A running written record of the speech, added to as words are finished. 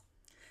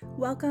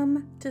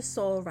Welcome to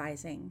Soul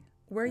Rising.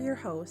 We're your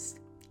hosts,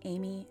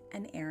 Amy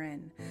and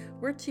Aaron.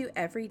 We're two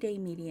everyday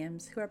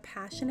mediums who are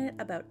passionate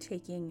about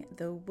taking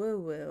the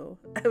woo-woo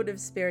out of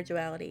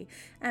spirituality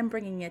and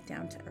bringing it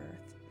down to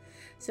earth.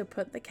 So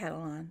put the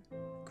kettle on,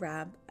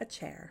 grab a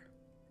chair,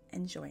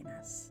 and join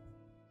us.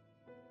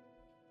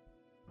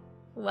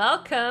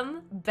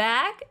 Welcome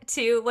back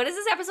to, what is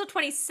this, episode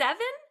 27?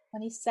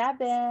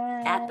 27.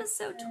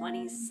 Episode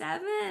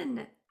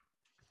 27.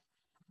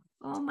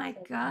 Oh my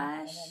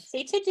gosh.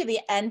 Stay tuned to the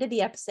end of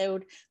the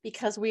episode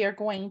because we are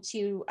going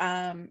to We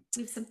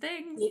have some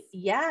things.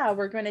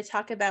 We're going to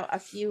talk about a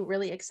few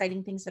really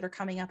exciting things that are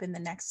coming up in the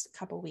next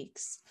couple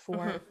weeks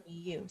for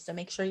you. So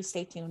make sure you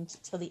stay tuned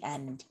till the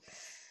end.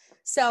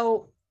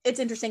 So it's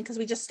interesting because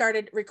we just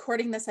started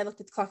recording this. I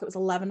looked at the clock, it was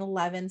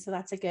 11:11. So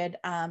that's a good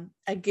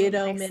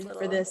omen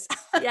for this.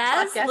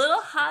 Yes, podcast.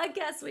 little hug,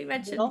 as we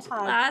mentioned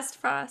last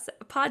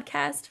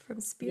podcast from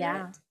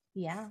Spirit.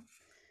 Yeah.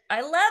 I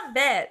love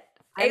it.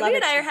 Amy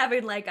and I are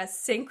having like a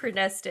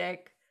synchronistic.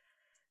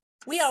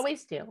 We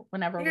always do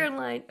whenever we're in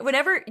line.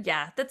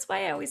 That's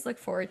why I always look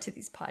forward to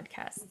these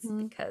podcasts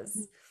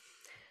because.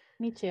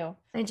 Me too.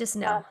 I just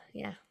know.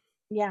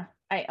 Yeah.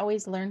 I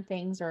always learn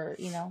things or,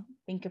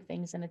 think of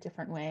things in a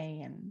different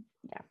way. And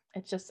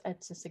it's just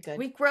a good.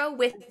 We grow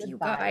with you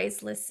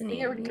guys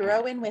listening. We're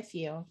growing with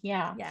you.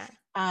 Yeah.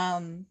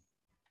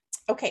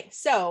 Okay.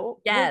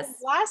 So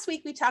last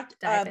week we talked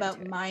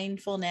about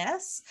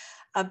mindfulness,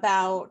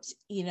 about,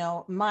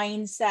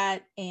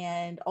 mindset,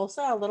 and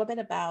also a little bit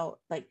about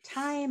like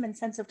time and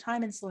sense of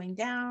time and slowing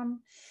down.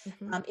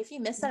 If you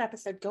missed that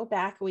episode, go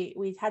back.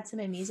 We've had some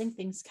amazing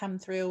things come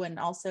through. And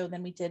also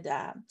then we did,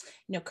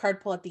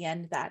 card pull at the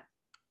end that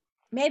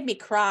made me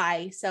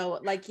cry. So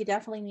like, you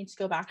definitely need to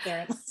go back there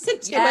and listen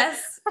to it.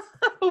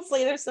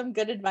 Hopefully there's some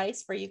good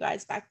advice for you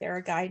guys back there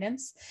or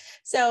guidance.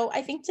 So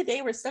I think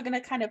today we're still going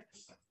to kind of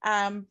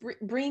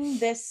bring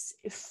this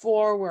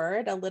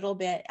forward a little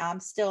bit,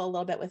 still a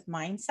little bit with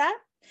mindset.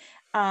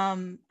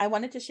 I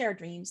wanted to share a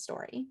dream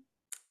story.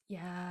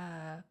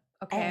 Yeah.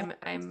 Okay.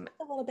 I'm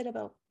a little bit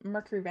about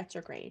Mercury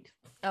retrograde.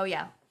 Oh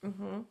yeah.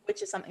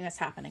 Which is something that's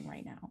happening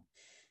right now.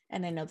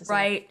 And I know this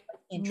right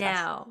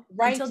now,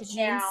 until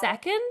June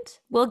 2nd,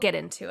 we'll get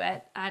into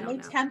it. I don't know.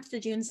 May 10th to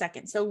June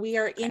 2nd. So we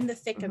are in the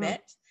thick of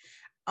it.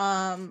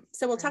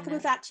 So we'll talk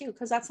about that too,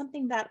 because that's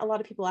something that a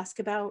lot of people ask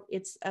about.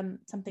 It's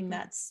something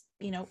that's,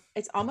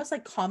 it's almost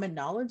like common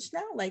knowledge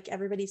now. Like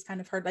everybody's kind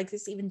of heard, like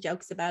there's even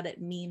jokes about it,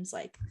 memes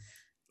like,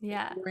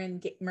 we're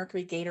in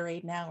Mercury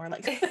Gatorade now, or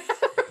like,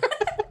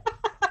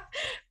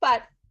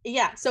 but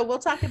so we'll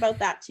talk about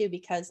that too,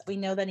 because we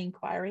know that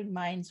inquiring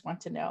minds want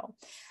to know.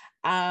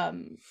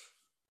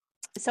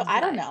 So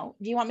I don't know.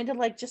 Do you want me to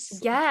like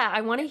just? Yeah,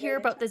 I want to hear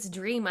about this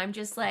dream. I'm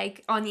just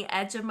like on the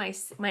edge of my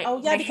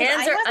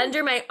hands are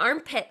under my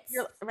armpits.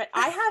 Right.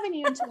 I haven't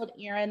even told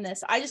Aaron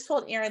this. I just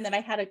told Aaron that I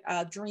had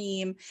a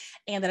dream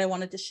and that I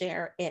wanted to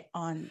share it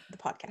on the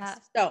podcast.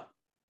 So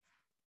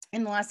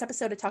in the last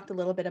episode, I talked a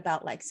little bit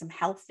about like some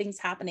health things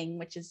happening,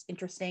 which is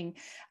interesting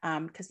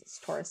because it's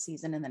Taurus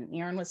season, and then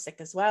Aaron was sick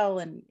as well.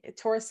 And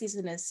Taurus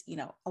season is,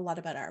 a lot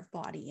about our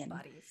body and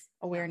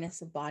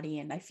awareness of body.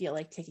 And I feel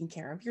like taking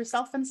care of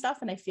yourself and stuff.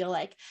 And I feel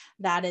like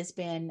that has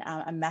been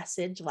a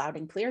message loud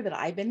and clear that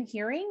I've been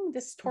hearing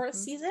this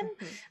Taurus season.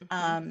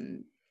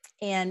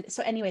 And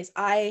so anyways,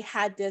 I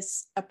had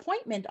this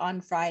appointment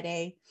on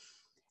Friday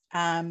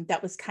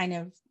that was kind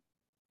of,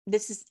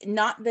 this is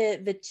not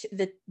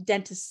the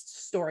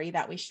dentist story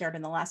that we shared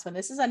in the last one.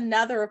 This is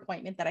another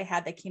appointment that I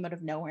had that came out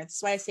of nowhere.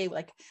 That's why I say,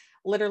 like,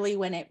 literally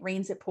when it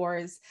rains, it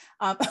pours.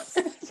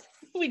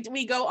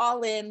 We go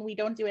all in. We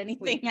don't do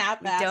anything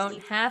half-assed. We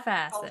don't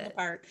half-ass it.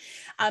 Apart.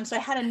 So I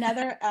had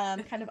another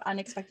kind of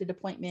unexpected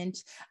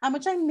appointment,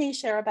 which I may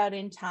share about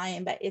in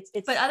time, but it's.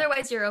 But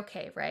otherwise, you're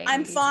okay, right?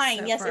 I'm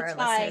fine. Yes, it's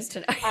fine.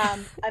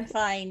 I'm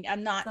fine.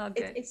 I'm not.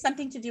 It's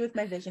something to do with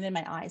my vision in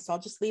my eyes, so I'll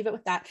just leave it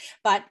with that.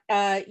 But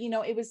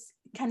it was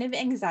kind of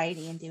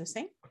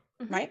anxiety-inducing,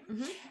 right?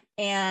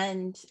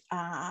 And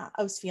I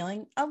was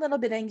feeling a little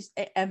bit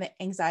of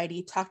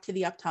anxiety. Talked to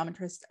the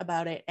optometrist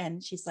about it,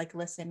 and she's like,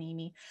 listen,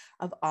 Amy,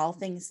 of all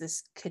things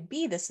this could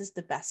be, this is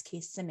the best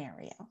case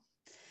scenario.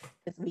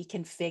 That we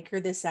can figure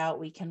this out,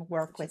 we can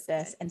work with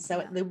this. And so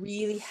it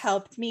really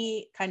helped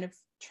me kind of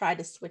try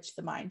to switch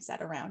the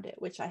mindset around it,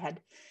 which I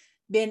had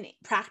been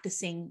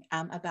practicing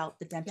about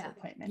the dental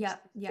appointment.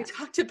 We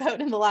talked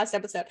about in the last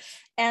episode.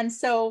 And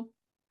so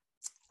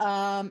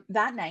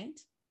that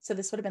night, so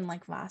this would have been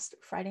like last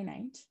Friday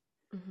night,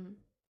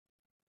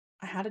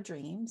 I had a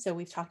dream. So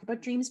we've talked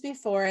about dreams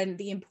before and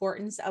the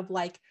importance of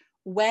like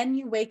when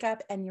you wake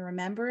up and you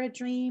remember a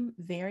dream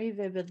very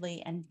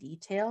vividly and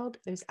detailed,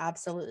 there's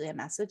absolutely a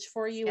message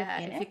for you.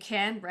 If you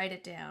can, write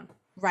it down.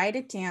 Write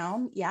it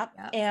down. Yep.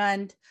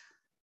 And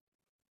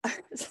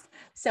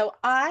so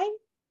I,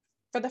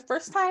 for the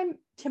first time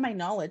to my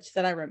knowledge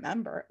that I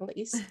remember at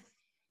least,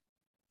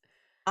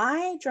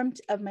 I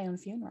dreamt of my own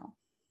funeral.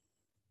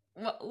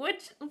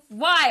 Which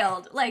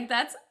wild, like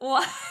that's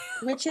wild.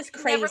 Which is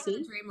crazy. Never had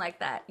a dream like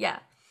that. Yeah.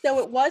 So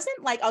it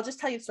wasn't like, I'll just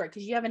tell you the story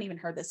because you haven't even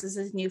heard this. This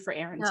is new for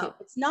Erin too.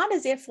 It's not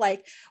as if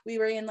like we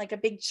were in like a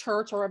big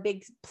church or a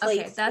big place.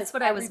 Okay, that's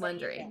what I was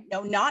wondering.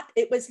 No,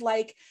 it was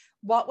like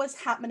what was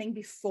happening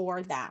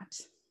before that.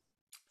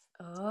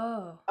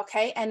 Oh.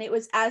 Okay. And it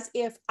was as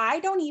if I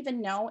don't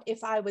even know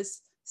if I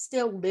was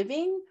still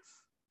living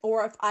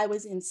or if I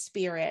was in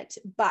spirit,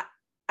 but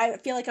I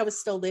feel like I was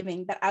still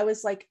living, but I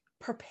was like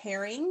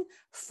preparing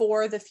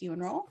for the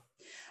funeral.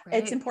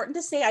 Right. It's important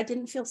to say I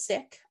didn't feel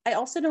sick. I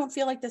also don't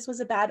feel like this was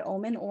a bad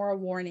omen or a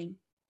warning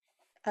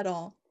at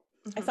all.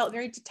 Mm-hmm. I felt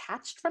very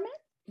detached from it.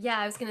 Yeah,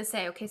 I was going to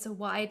say, okay, so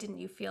why didn't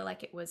you feel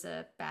like it was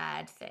a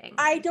bad thing?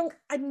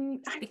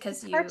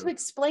 Because it's hard to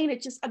explain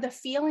it. Just the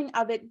feeling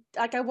of it.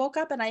 Like I woke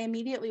up and I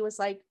immediately was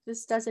like,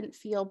 this doesn't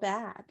feel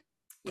bad.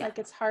 Yeah. Like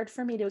it's hard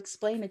for me to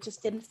explain. It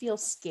just didn't feel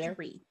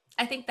scary.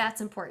 I think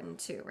that's important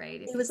too,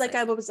 right? It was like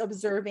I was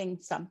observing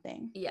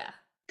something. Yeah.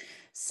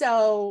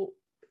 So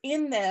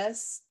in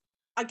this,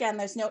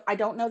 again, I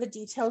don't know the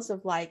details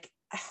of like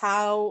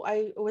how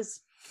I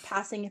was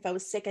passing, if I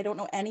was sick. I don't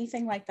know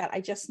anything like that.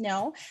 I just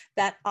know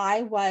that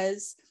I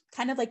was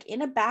kind of like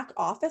in a back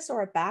office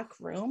or a back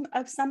room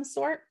of some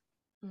sort,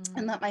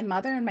 and that my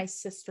mother and my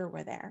sister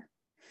were there.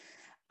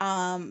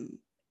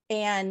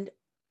 And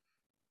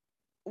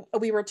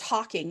we were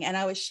talking and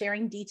I was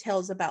sharing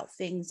details about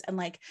things and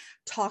like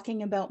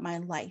talking about my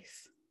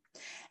life.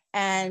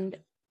 And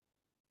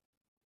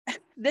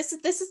this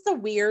is the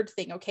weird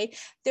thing. Okay.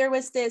 There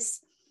was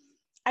this,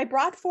 I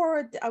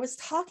was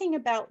talking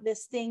about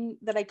this thing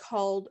that I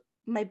called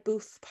my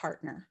booth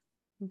partner.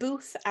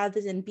 Booth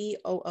as in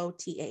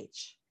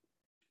BOOTH.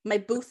 My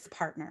booth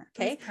partner.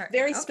 Okay.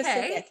 Very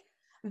specific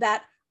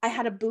that I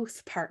had a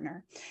booth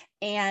partner.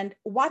 And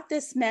what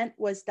this meant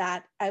was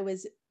that I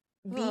was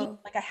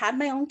like I had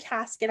my own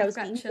casket. I was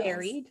being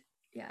buried.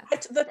 Yeah.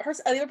 The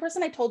other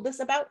person I told this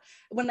about,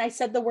 when I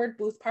said the word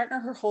booth partner,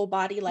 her whole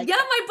body like. Yeah,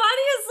 my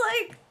body is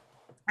like.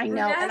 I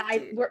know.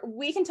 And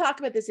we can talk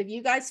about this. If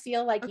you guys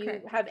feel like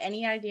you have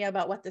any idea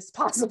about what this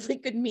possibly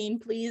could mean,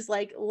 please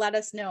like let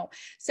us know.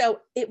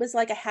 So it was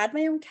like I had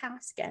my own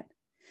casket,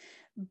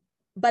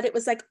 but it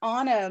was like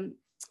on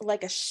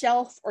a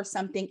shelf or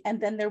something.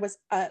 And then there was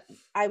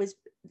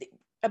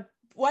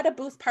what a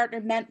booth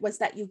partner meant was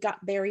that you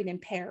got buried in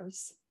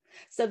pairs.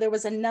 So there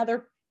was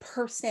another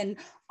person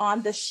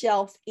on the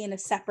shelf in a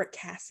separate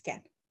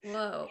casket.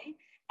 Whoa. Okay?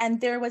 And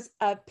there was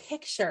a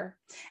picture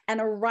and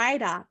a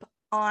write-up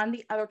on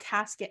the other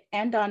casket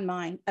and on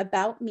mine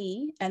about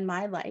me and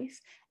my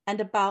life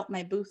and about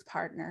my booth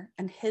partner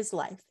and his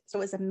life. So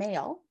it was a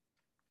male.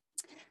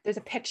 There's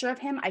a picture of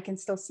him. I can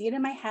still see it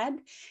in my head.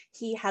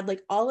 He had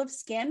like olive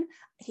skin.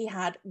 He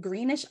had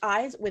greenish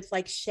eyes with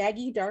like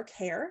shaggy dark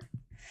hair.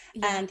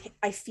 Yeah. And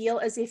I feel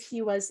as if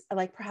he was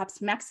like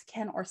perhaps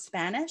Mexican or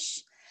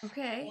Spanish.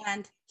 Okay.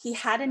 And he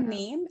had a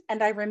name.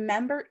 And I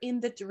remember in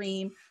the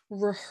dream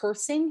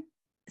rehearsing,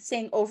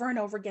 saying over and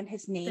over again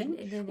his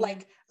name,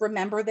 like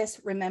remember this,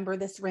 remember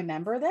this,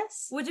 remember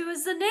this. What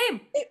was the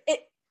name?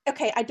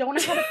 Okay, I don't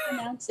know how to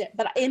pronounce it,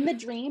 but in the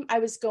dream I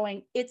was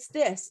going, it's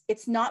this,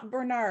 it's not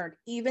Bernard,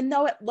 even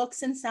though it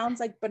looks and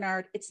sounds like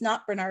Bernard, it's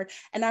not Bernard.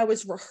 And I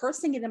was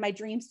rehearsing it in my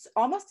dreams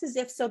almost as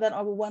if so that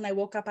when I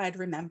woke up I'd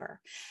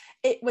remember.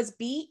 It was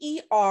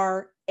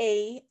Berane,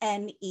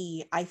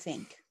 I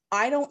think.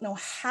 I don't know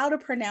how to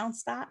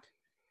pronounce that.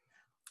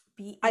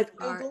 I've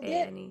Googled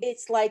it.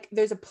 It's like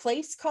there's a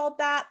place called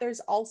that. There's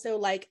also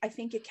like, I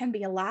think it can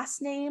be a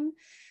last name,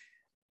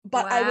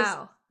 but I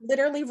was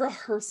literally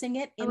rehearsing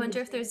it. I wonder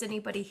if there's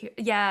anybody here.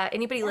 Yeah.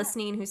 Anybody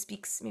listening who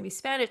speaks maybe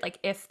Spanish, like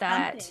if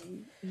that.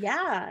 Something.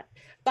 Yeah.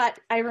 But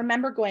I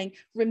remember going,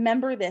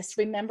 remember this.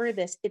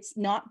 It's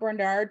not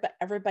Bernard, but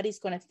everybody's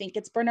going to think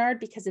it's Bernard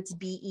because it's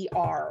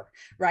BER,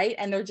 right?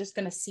 And they're just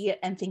going to see it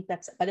and think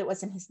but it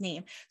wasn't his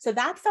name. So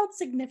that felt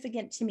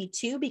significant to me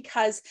too,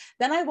 because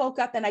then I woke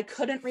up and I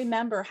couldn't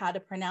remember how to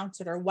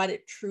pronounce it or what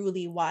it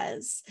truly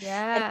was.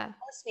 Yeah. And it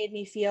almost made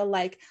me feel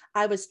like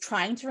I was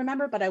trying to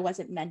remember, but I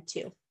wasn't meant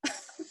to.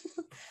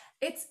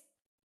 It's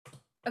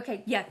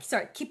okay. Yeah.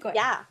 Sorry. Keep going.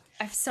 Yeah.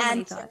 I have so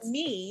many thoughts. To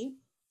me,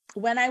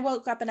 when I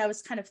woke up and I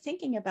was kind of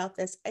thinking about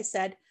this, I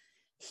said,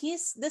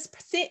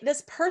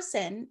 this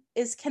person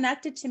is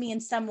connected to me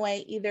in some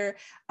way, either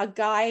a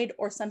guide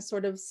or some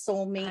sort of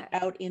soulmate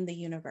out in the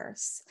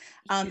universe,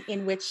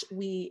 in which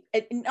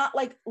not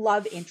like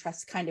love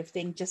interest kind of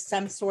thing, just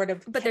some sort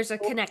of, but there's a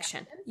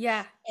connection.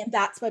 Yeah. And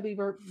that's why we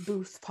were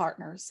booth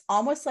partners,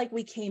 almost like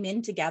we came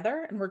in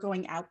together and we're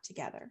going out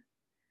together.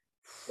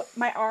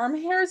 My arm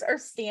hairs are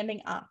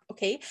standing up.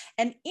 Okay.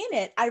 And in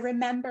it, I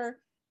remember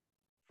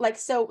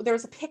so there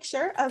was a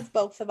picture of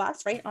both of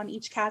us, right, on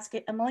each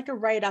casket, and like a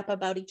write-up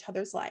about each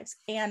other's lives.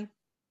 And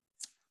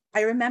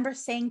I remember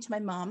saying to my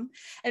mom,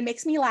 and it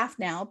makes me laugh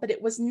now, but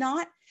it was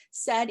not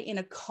said in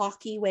a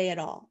cocky way at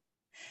all.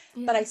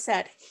 Yeah. But I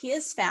said,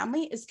 his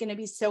family is going to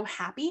be so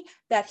happy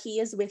that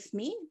he is with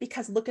me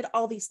because look at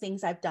all these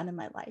things I've done in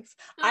my life.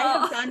 Oh. I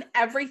have done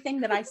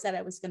everything that I said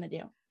I was going to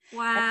do.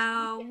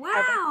 Wow.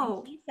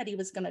 Wow. He said he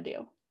was going to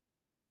do.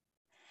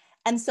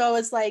 And so it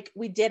was like,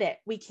 we did it.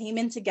 We came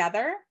in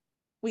together.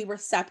 We were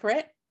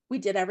separate. we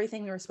did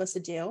everything we were supposed to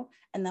do,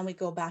 and then we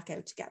go back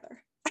out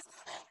together.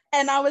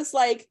 And I was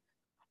like,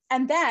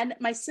 and then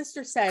my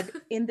sister said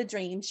in the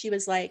dream, she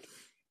was like,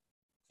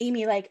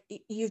 Amy, like,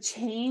 you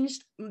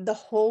changed the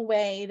whole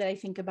way that I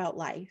think about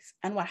life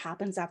and what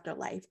happens after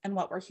life and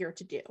what we're here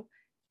to do.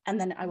 And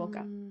then I woke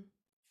up.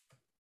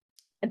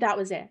 And that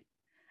was it.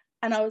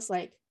 And I was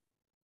like,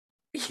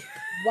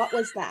 what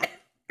was that?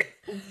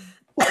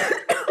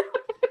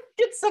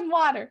 Get some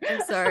water.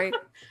 I'm sorry.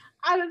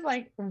 I was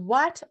like,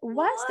 what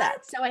was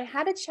that? So I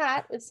had a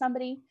chat with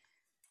somebody,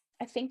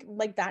 I think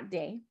like that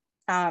day.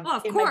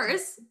 Of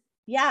course.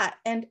 Yeah.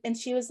 And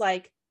she was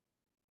like,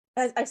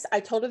 I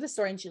told her the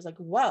story and she was like,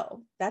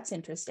 whoa, that's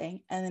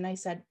interesting. And then I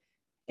said,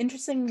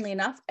 interestingly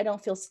enough, I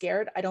don't feel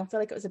scared. I don't feel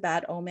like it was a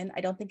bad omen.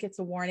 I don't think it's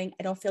a warning.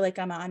 I don't feel like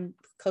I'm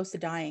close to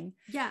dying.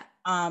 Yeah.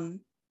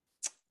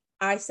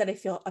 I said, I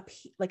feel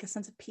like a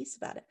sense of peace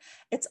about it.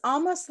 It's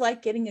almost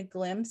like getting a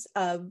glimpse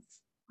of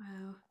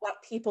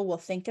what people will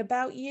think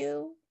about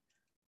you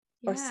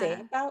or say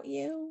about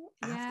you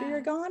after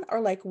you're gone, or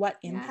like what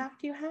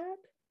impact you had.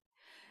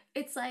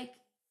 It's like,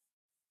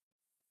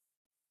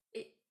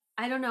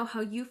 I don't know how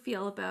you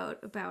feel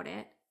about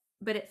it,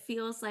 but it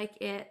feels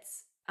like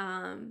it's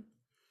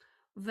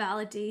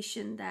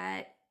validation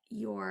that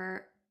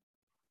you're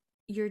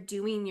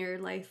doing your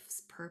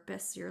life's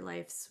purpose, your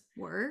life's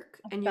work,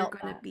 and you're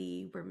going to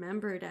be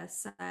remembered as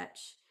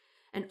such.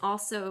 And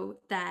also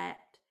that,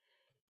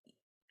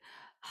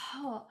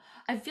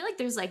 I feel like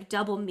there's like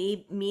double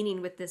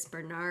meaning with this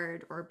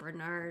Bernard.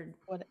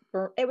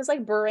 It was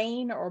like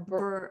Brain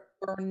or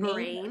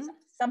Brain.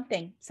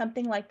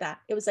 Something like that.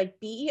 It was like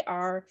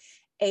Berane,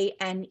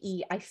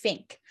 I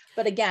think.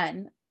 But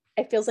again,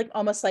 it feels like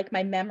almost like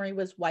my memory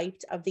was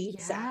wiped of the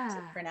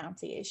exact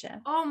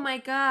pronunciation. Oh my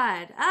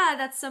God.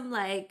 That's some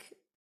like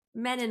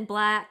Men in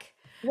Black.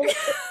 Well,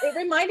 it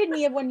reminded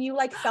me of when you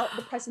like felt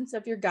the presence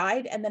of your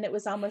guide, and then it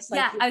was almost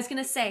like, I was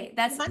gonna say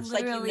that's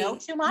literally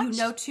like you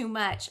know too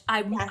much.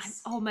 I'm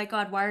oh my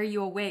God, why are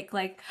you awake?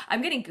 Like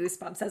I'm getting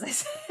goosebumps as I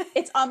say.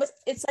 It's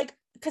like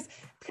because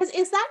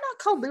is that not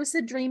called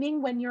lucid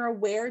dreaming when you're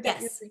aware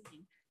that you're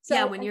dreaming?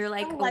 So when you're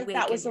like awake,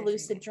 that was a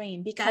lucid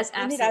dream, because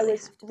in it I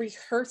was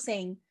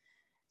rehearsing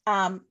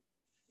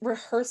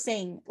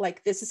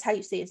like, this is how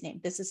you say his name,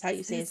 this is how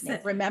you say his name,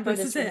 remember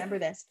this,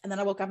 and then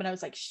I woke up and I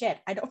was like, shit,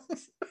 I don't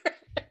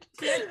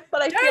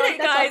but I feel like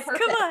that's guys,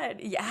 come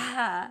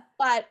on.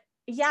 But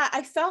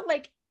I felt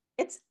like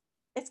it's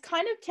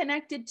kind of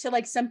connected to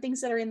like some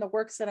things that are in the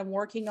works that I'm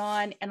working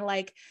on, and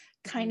like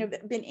kind of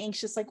been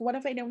anxious, like what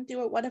if I don't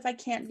do it, what if I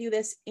can't do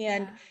this,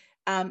 and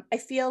I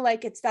feel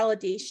like it's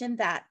validation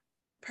that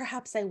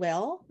perhaps I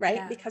will,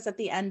 right? Because at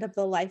the end of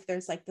the life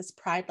there's like this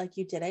pride, like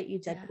you did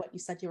what you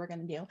said you were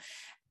going to do.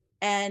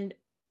 And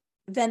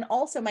then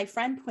also my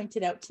friend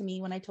pointed out to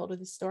me when I told her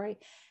the story,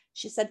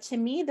 she said, to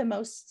me, the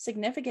most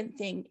significant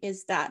thing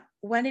is that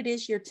when it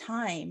is your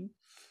time,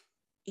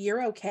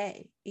 you're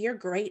okay. You're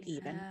great.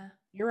 Even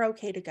you're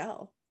okay to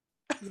go.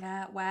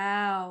 Yeah.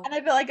 Wow. And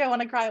I feel like I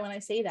want to cry when I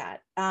say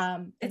that.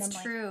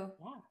 It's true.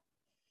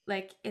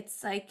 Like,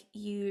 it's like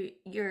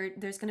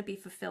there's going to be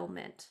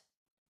fulfillment.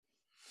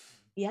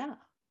 Yeah.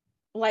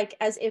 Like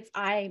as if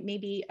I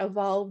maybe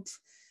evolved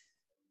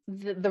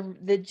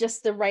the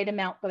just the right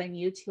amount that I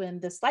needed to in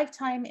this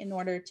lifetime, in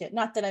order to,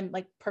 not that I'm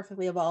like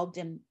perfectly evolved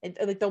and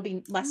like there'll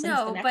be lessons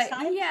the next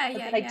time.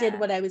 But I did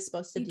what I was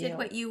supposed to do. You did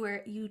what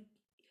you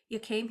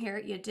came here,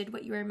 you did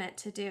what you were meant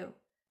to do.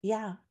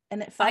 Yeah.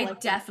 And it felt I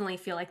definitely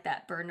feel like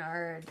that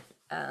Bernard,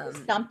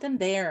 something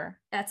there.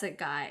 That's a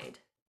guide.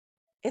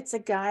 It's a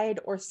guide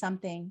or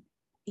something.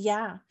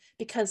 Yeah.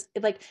 Because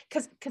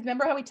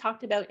remember how we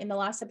talked about in the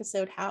last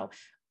episode, how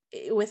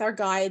with our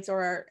guides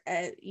or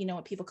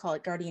what people call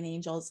it, guardian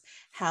angels,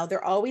 how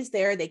they're always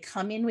there. They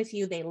come in with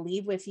you, they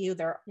leave with you,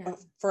 they're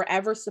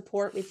forever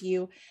support with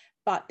you,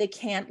 but they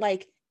can't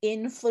like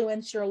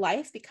influence your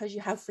life because you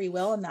have free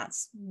will, and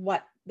that's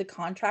what the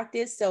contract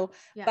is. So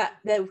but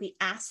that we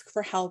ask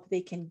for help,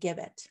 they can give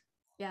it.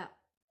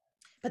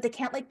 But they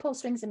can't like pull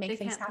strings and make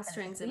things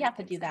happen. We have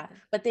to do that,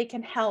 but they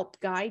can help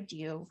guide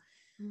you.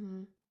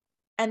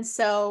 And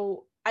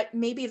so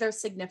maybe there's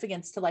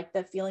significance to like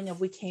the feeling of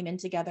we came in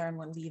together and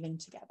we're leaving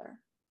together.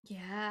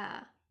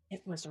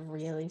 It was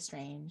really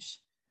strange.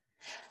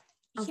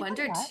 I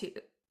wonder too.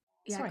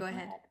 Sorry, go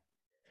ahead.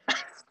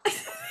 Do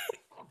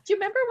you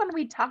remember when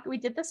we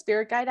did the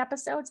spirit guide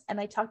episodes,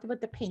 and I talked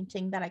about the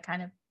painting that I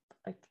kind of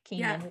like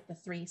came in with the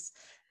three,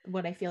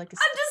 what I feel like is,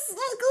 I'm just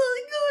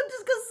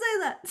gonna say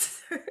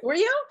that. Were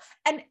you?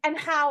 And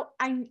how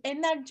I'm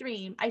in that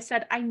dream, I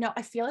said,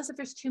 I feel as if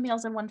there's two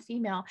males and one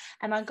female,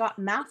 and I got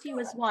Matthew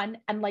as one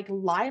and like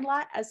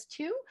Lila as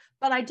two,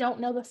 but I don't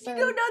know the third.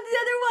 You don't know the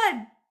other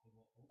one.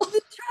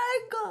 The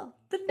triangle.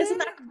 Isn't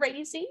that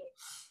crazy?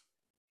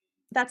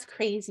 That's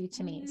crazy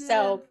to me.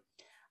 So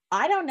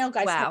I don't know,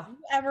 guys. Have you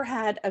ever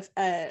had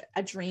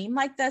a dream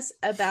like this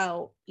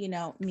about,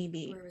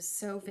 maybe it was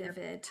so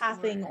vivid,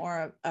 tapping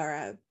or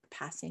a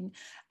passing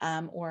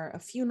or a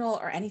funeral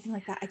or anything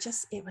like that.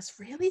 It was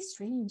really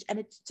strange.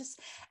 And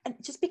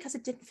just because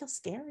it didn't feel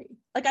scary.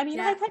 Like, I mean,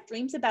 I've had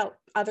dreams about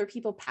other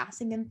people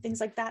passing and things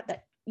like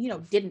that, you know,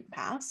 didn't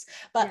pass.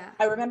 But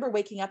I remember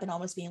waking up and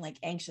almost being like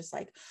anxious,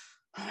 like,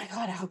 oh my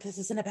God, I hope this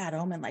isn't a bad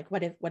omen. Like,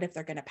 what if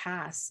they're going to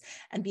pass,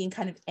 and being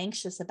kind of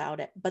anxious about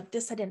it. But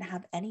I didn't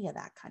have any of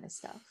that kind of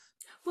stuff.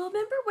 Well,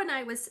 remember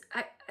when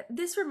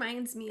this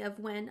reminds me of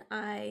when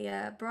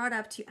I brought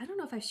up to you, I don't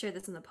know if I shared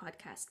this in the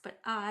podcast, but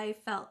I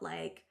felt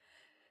like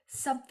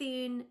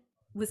something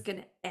was going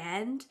to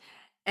end.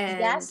 And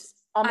yes,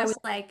 I was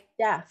like,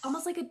 death.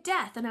 Almost like a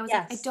death. And I was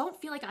like, I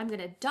don't feel like I'm going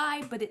to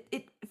die, but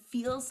it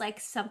feels like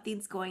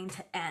something's going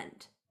to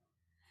end.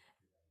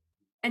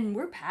 And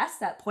we're past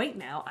that point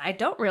now. I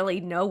don't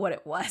really know what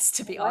it was,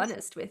 to be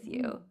honest with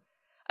you.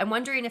 I'm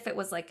wondering if it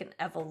was like an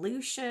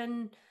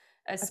evolution,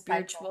 a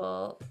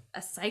spiritual,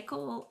 a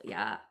cycle.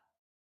 Yeah.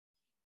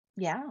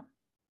 Yeah.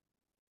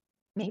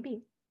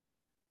 Maybe.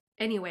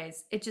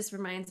 Anyways, it just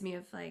reminds me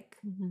of like,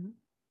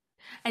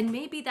 and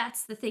maybe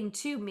that's the thing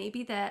too.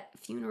 Maybe that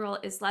funeral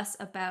is less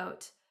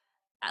about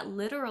a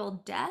literal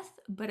death,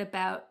 but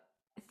about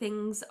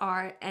things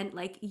are, and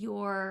like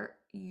you're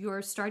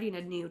starting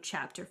a new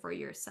chapter for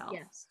yourself.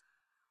 Yes.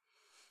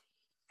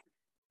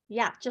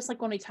 Yeah, just like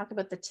when we talk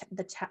about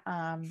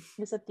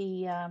is it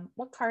the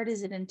what card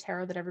is it in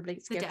tarot that everybody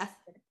gets? The death.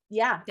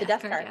 Yeah, the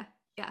death card.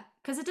 Yeah,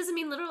 because it doesn't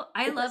mean literal.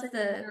 I love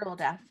the literal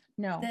death.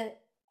 No,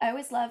 I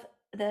always love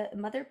the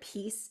Mother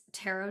Peace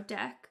tarot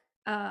deck.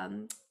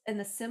 And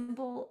the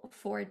symbol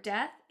for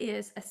death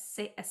is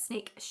a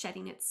snake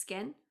shedding its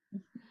skin,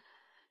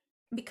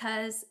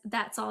 because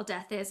that's all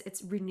death is.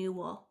 It's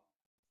renewal.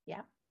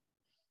 Yeah,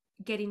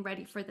 getting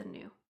ready for the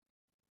new.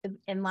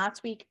 And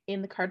last week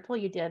in the card pull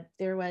you did,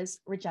 there was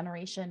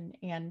regeneration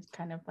and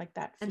kind of like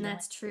that feeling. And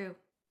that's true.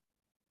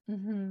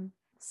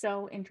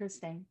 So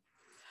interesting.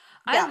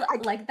 I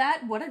like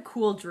that. What a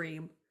cool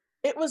dream.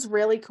 It was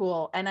really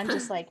cool. And I'm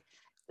just like,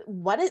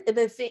 what is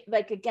the thing?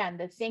 Like, again,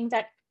 the thing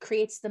that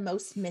creates the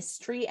most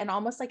mystery and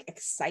almost like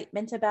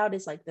excitement about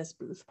is like this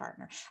booth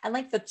partner, and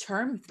like the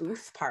term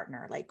booth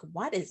partner. Like,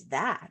 what is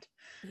that?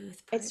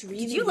 Booth partner. It's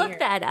really Did you look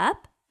that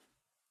up?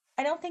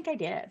 I don't think I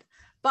did.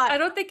 But I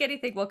don't think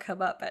anything will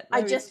come up.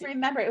 I just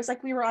remember it was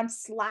like we were on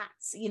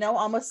slats, you know,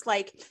 almost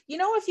like, you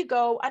know, if you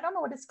go, I don't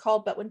know what it's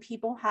called, but when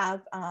people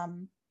have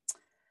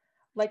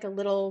like a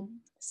little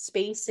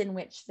space in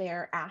which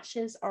their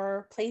ashes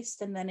are placed,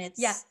 and then it's,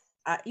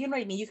 you know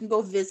what I mean? You can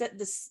go visit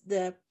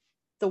the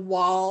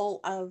wall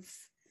of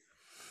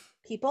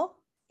people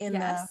in you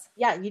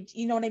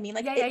know what I mean?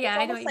 Like, it's I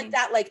know almost like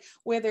that, like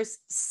where there's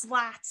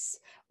slats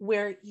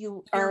where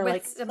you're with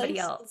like somebody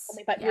else,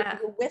 but you're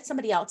with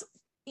somebody else,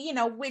 you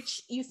know,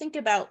 which you think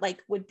about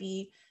like would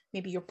be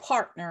maybe your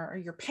partner or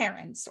your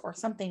parents or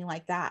something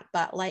like that.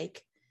 But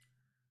like,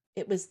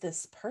 it was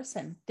this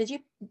person.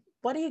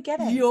 What are you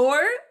getting?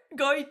 You're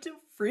going to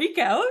freak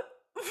out.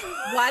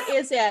 What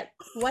is it?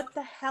 What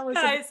the hell is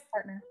a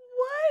partner?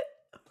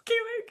 What? Okay,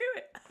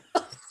 wait.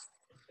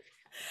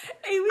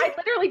 Amy, I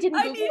literally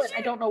didn't Google it.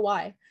 I don't know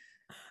why.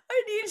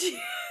 I need you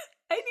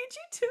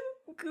to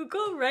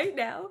Google right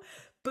now,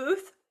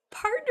 booth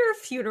partner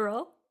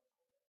funeral.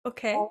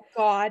 Okay. Oh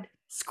God.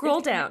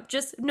 Scroll down.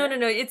 Just no.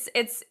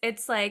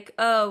 It's like,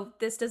 oh,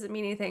 this doesn't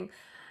mean anything.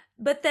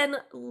 But then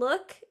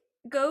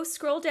go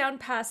scroll down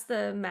past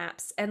the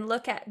maps and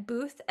look at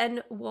Booth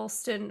and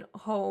Wollston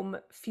Home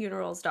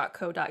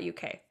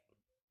Funerals.co.uk.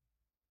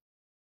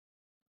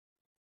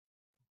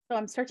 So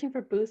I'm searching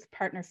for booth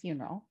partner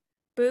funeral.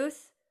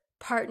 Booth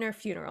partner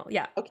funeral.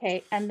 Yeah.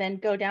 Okay. And then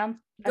go down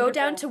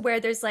to where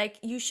there's like,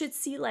 you should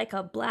see like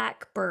a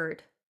black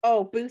bird.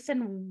 Oh, Booth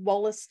and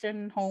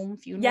Wollaston Home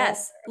Funeral.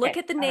 Yes. Okay. Look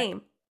at the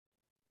name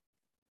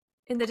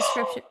in the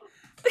description.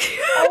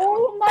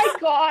 Oh my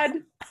God.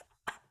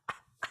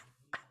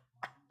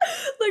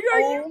 Like,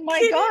 oh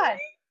my God.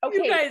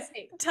 Okay. You guys,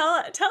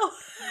 tell.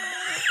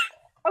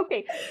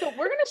 Okay, so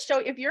we're going to show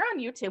you, if you're on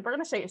YouTube, we're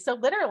going to show you. So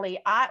literally,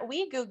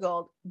 we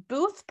Googled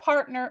booth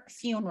partner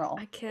funeral.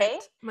 I can't. Okay?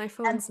 My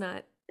phone's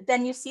not.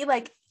 Then you see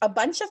like a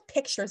bunch of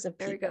pictures of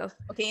people. There we go.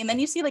 Okay, and then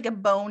you see like a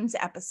Bones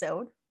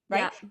episode,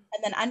 right? Yeah.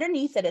 And then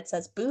underneath it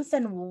says Booth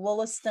and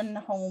Wollaston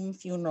Home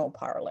Funeral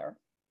Parlor.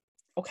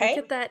 Okay.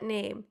 Look at that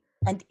name.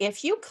 And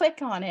if you click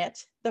on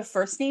it, the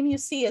first name you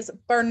see is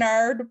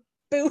Bernard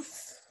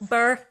Booth.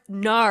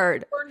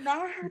 Bernard,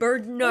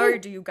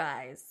 you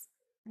guys.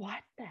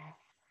 What the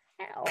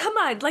hell? Come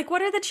on, like,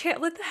 what are the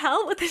what the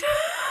hell? What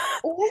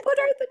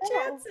are the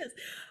chances?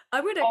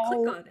 I'm gonna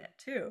click on it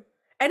too.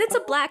 And it's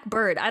a black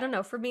bird. I don't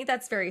know. For me,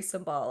 that's very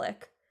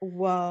symbolic.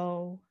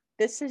 Whoa.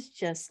 This is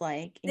just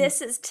like... This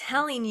is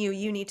telling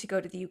you need to go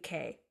to the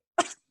UK.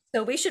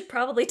 So we should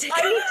probably take...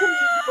 I need to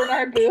meet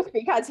Bernard Booth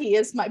because he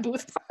is my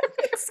booth partner.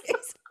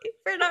 Excuse me,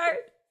 Bernard.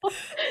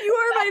 You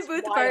are my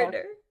booth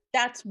partner.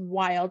 That's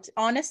wild.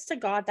 Honest to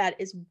God, that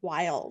is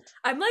wild.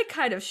 I'm like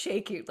kind of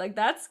shaking. Like,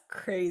 that's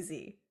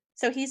crazy.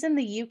 So he's in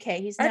the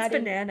UK. That's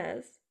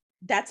bananas.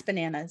 That's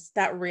bananas.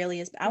 That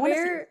really is. I want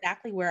to see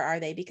exactly where are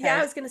they, because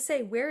I was going to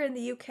say, where in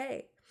the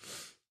UK?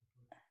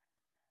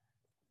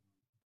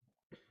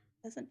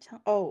 Doesn't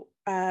tell. Oh,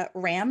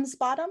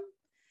 Ramsbottom,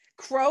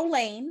 Crow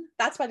Lane.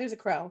 That's why there's a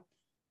crow.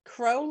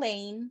 Crow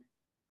Lane.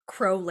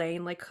 Crow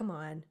Lane. Like, come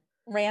on.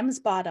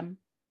 Ramsbottom.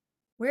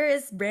 Where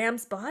is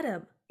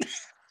Ramsbottom?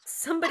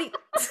 Somebody.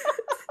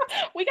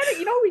 we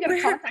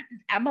gotta contact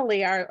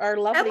Emily, our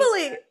lovely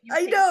Emily.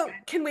 I know.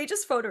 Friend. Can we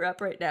just phone her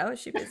up right now? Is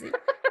she busy?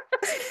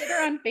 Get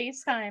her on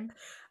FaceTime.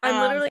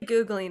 I'm literally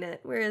Googling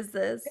it. Where is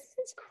this? This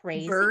is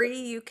crazy.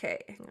 Bury, UK.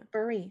 Hang on.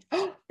 Bury.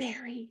 Oh,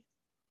 Barry.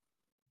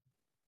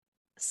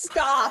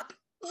 Stop.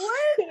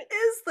 What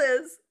is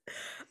this?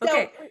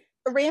 Okay. So,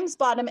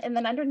 Ramsbottom, and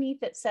then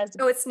underneath it says,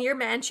 oh, it's near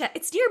Manchester.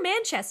 It's near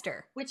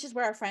Manchester, which is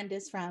where our friend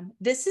is from.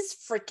 This is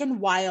freaking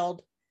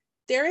wild.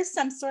 There is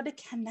some sort of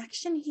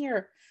connection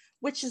here,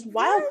 which is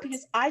wild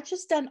because I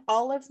just done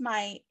all of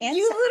my ancestors.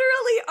 You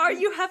literally are.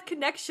 You have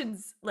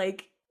connections.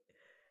 Like,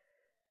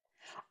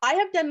 I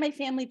have done my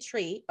family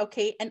tree,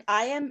 okay, and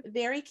I am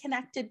very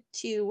connected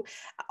to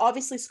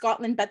obviously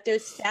Scotland, but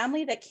there's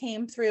family that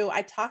came through.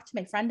 I talked to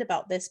my friend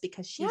about this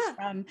because she's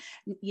from,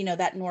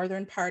 that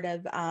northern part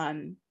of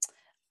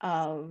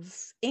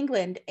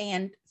England,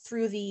 and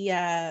through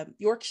the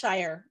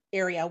Yorkshire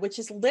area, which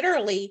is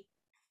literally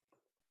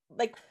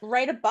like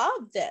right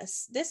above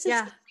this. This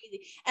is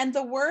crazy. And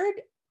the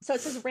word, so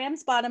it says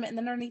Ramsbottom, and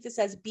then underneath it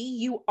says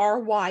Bury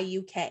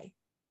UK,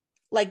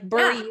 like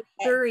Bury, UK.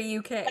 Bury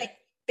UK, like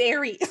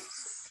Barry.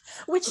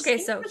 Which okay,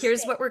 so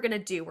here's what we're gonna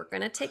do. We're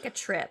gonna take a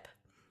trip.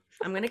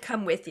 I'm gonna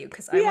come with you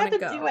because I want to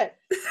go. Do it.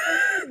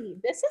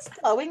 This is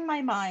blowing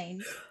my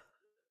mind.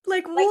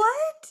 Like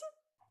what?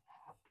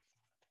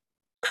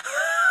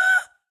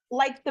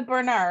 Like the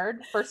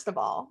Bernard, first of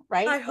all,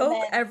 right? I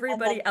hope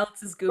everybody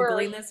else is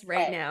Googling this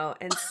right now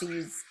and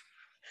sees.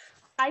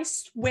 I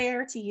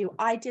swear to you,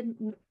 I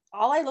didn't.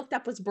 All I looked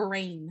up was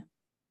brain.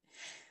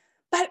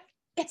 But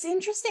it's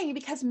interesting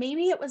because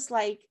maybe it was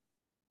like,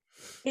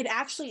 it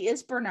actually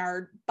is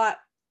Bernard, but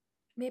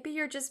maybe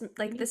you're just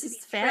like, this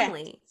is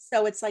family. Tricked.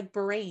 So it's like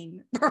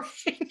brain.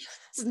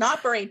 It's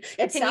not brain.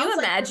 Can you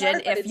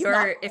imagine like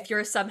Bernard, if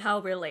you're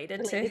somehow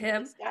related to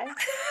him? To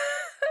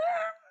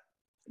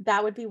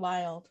that would be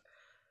wild.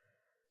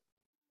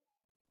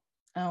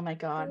 Oh my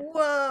God.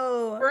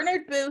 Whoa.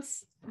 Bernard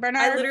Booth.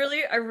 Bernard.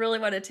 I really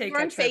want to take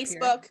on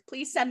Facebook. Here.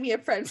 Please send me a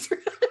friend.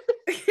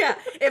 Yeah.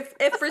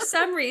 If for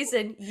some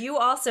reason you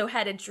also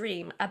had a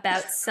dream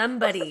about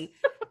somebody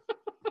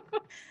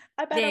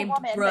named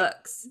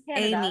Brooks,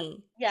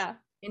 Amy. Yeah.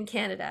 In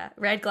Canada.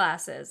 Red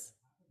glasses.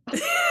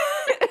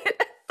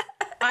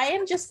 I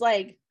am just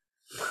like,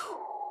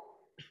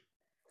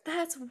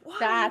 that's wild.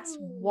 That's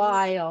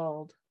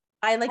wild.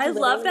 I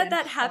love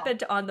that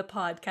happened on the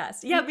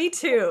podcast. Yeah, me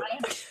too. I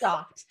am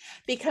shocked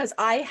because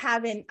I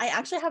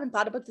actually haven't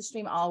thought about the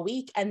stream all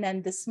week. And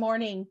then this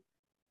morning,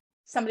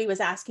 somebody was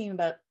asking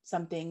about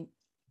something.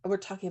 We're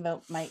talking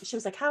about she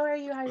was like, how are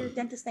you? How's your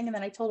dentist thing? And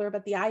then I told her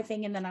about the eye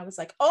thing. And then I was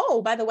like,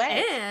 oh, by the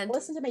way,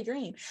 listen to my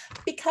dream,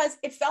 because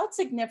it felt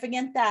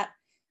significant that,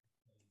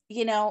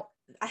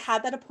 I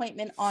had that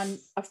appointment on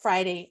a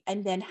Friday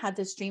and then had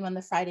this dream on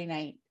the Friday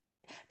night,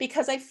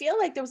 because I feel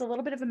like there was a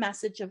little bit of a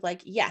message of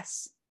like,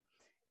 yes,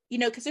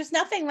 because there's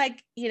nothing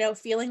like,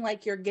 feeling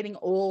like you're getting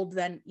old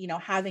than,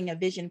 having a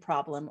vision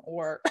problem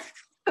or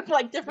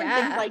like different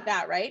things like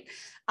that. Right.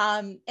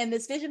 And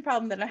this vision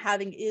problem that I'm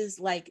having is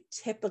like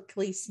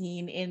typically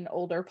seen in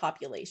older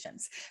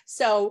populations.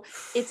 So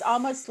it's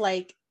almost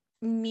like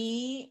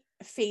me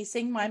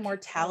facing my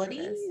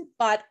mortality,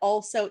 but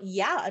also,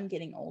 I'm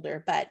getting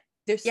older, but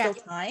there's still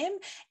time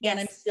and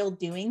I'm still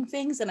doing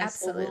things and I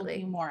still will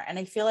do more. And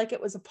I feel like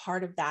it was a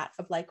part of that,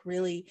 of like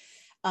really,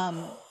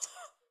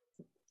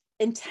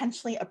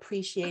 intentionally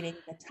appreciating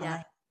the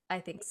time. I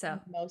think so.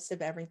 Most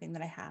of everything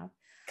that I have.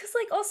 Because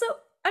like also,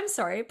 I'm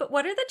sorry, but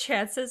what are the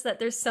chances that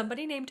there's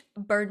somebody named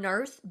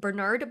Bernard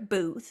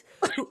Booth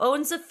who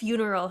owns a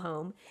funeral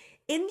home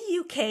in the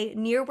UK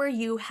near where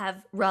you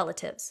have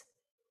relatives?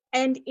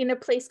 And in a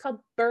place called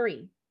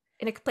Bury.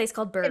 In a place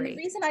called Bury. And the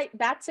reason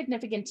that's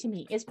significant to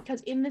me is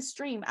because in this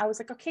dream, I was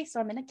like, okay, so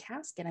I'm in a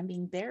casket, I'm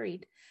being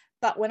buried.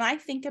 But when I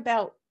think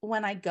about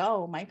when I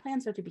go, my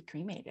plans are to be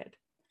cremated.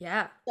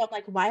 Yeah. So I'm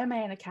like, why am I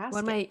in a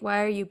casket?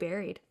 Why are you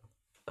buried?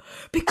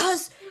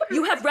 Because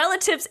you have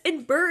relatives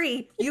in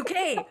Bury,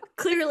 UK.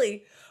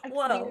 Clearly.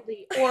 Whoa.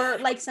 Or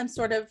like some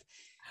sort of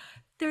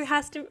there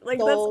has to like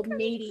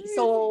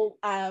soul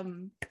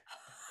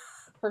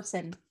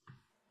person.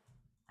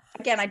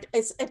 Again,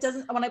 it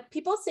doesn't, when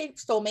people say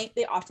soulmate,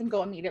 they often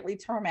go immediately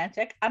to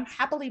romantic. I'm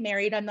happily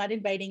married. I'm not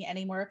inviting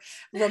any more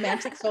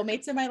romantic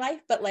soulmates in my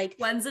life, but like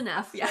one's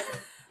enough. Yeah.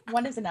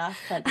 One is enough.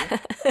 But we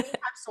have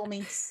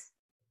soulmates.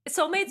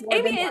 Soulmates.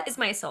 Amy is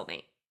my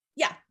soulmate.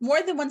 Yeah.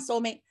 More than one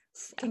soulmate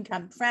can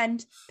come.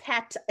 Friend,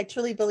 pet. I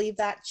truly believe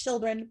that.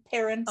 Children,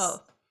 parents. Oh.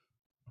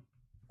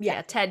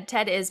 Yeah.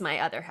 Ted is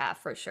my other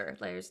half for sure.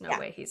 There's no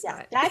way he's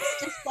not.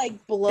 That's just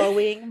like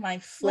blowing my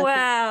flip.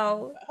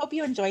 Wow. I hope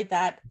you enjoyed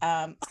that.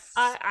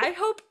 I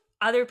hope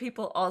other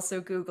people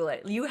also Google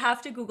it. You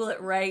have to Google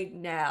it right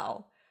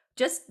now.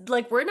 Just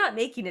like, we're not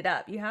making it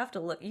up. You have to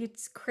look.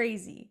 It's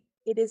crazy.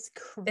 It is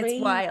crazy.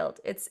 It's wild.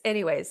 It's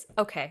anyways.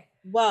 Okay.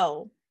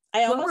 Whoa.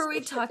 What were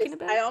we talking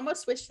about? I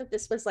almost wish that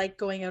this was like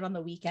going out on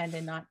the weekend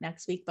and not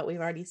next week, but we've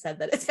already said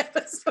that it's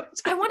episode 27.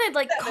 I wanted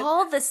like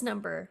call this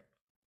number.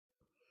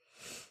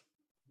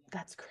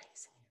 That's crazy.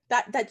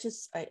 That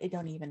just, I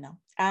don't even know.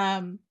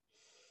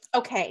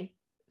 Okay.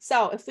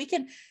 So if we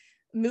can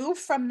move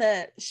from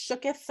the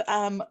shooketh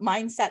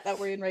mindset that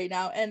we're in right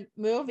now and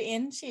move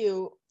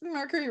into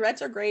Mercury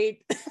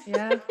retrograde.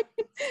 Yeah.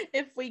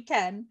 If we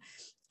can.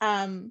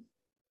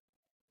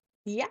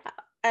 Yeah.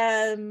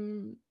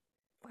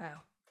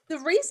 Wow. The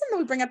reason that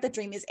we bring up the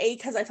dream is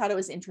because I thought it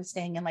was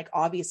interesting, and like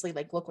obviously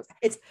like look what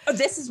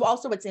this is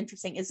also what's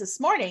interesting is this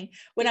morning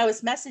when I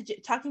was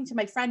talking to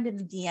my friend in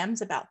the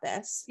DMs about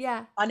this.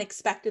 Yeah.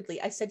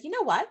 Unexpectedly, I said, you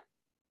know what?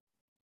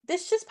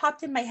 This just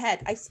popped in my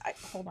head. I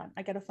hold on,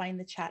 I gotta find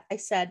the chat. I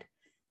said,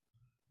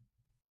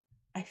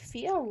 I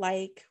feel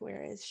like,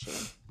 where is she?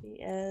 She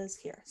is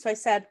here. So I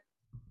said,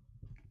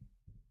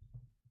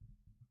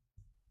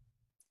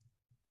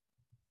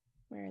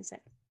 where is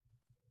it?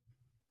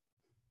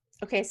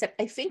 Okay, I said,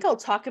 I think I'll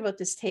talk about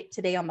this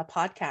today on the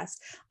podcast.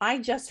 I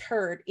just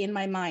heard in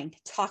my mind,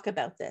 talk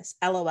about this,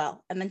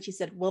 LOL. And then she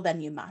said, well,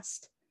 then you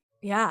must.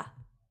 Yeah.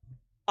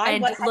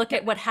 And look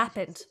at what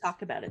happened.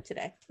 Talk about it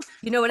today.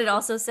 You know what it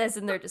also says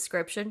in their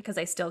description? Because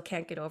I still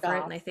can't get over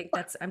it. And I think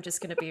I'm just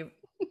going to be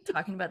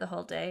talking about the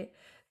whole day.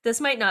 This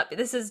might not be,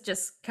 this is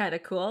just kind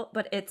of cool,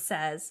 but it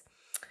says,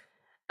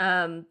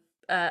 an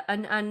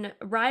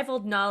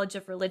unrivaled knowledge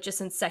of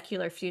religious and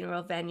secular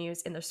funeral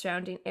venues in the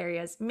surrounding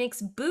areas makes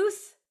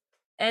Booth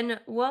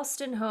and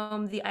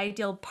Wolstenholme the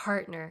ideal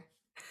partner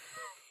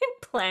in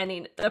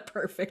planning the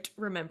perfect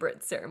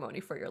remembrance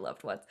ceremony for your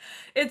loved ones.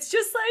 It's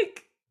just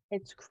like,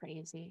 it's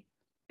crazy.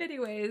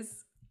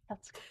 Anyways,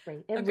 that's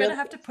crazy. I'm gonna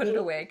have to put it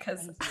away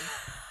because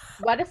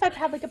what if I've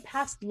had like a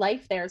past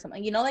life there or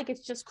something? You know, like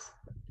it's just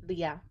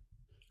yeah.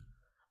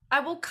 I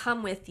will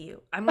come with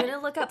you. I'm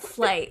gonna look up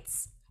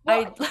flights.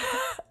 Well,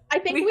 I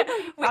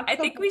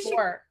think we should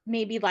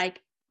maybe like,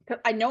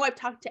 I know I've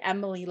talked to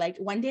Emily, like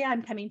one day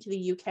I'm coming to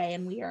the UK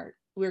and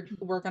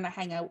we're gonna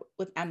hang out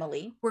with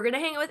Emily. We're gonna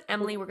hang out with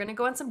Emily. We're gonna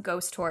go on some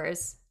ghost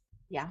tours.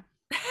 Yeah.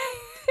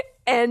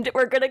 And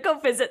we're gonna go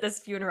visit this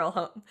funeral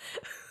home.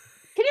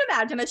 Can you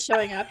imagine us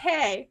showing up,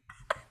 hey,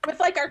 with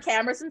like our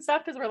cameras and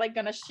stuff, because we're like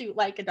gonna shoot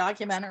like a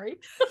documentary.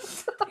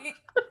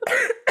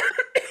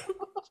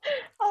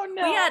 Oh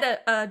no. We had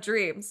a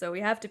dream, so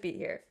we have to be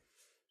here.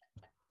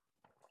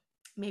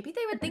 Maybe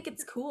they would think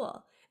it's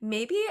cool.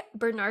 Maybe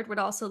Bernard would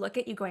also look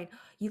at you going,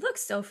 you look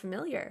so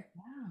familiar.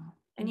 Wow.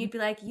 And you'd be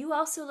like, you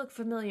also look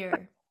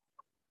familiar.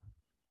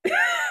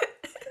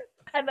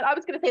 And then I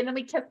was going to say, and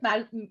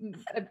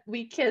then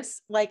we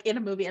kiss like in a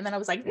movie. And then I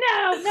was like,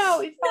 no,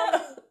 he's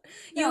not.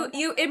 No.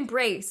 You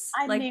embrace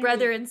like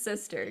brother and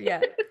sister. Yeah.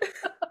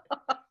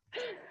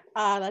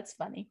 That's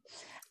funny.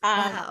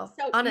 Wow.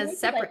 So on a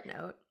separate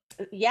note.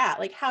 Yeah.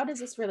 Like, how does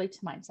this relate to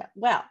mindset?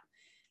 Well,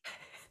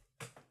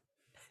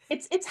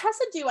 it has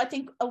to do, I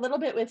think, a little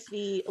bit with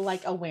the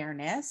like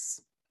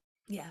awareness.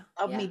 Yeah.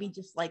 Of maybe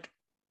just like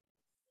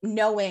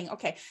knowing,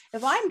 okay,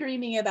 if I'm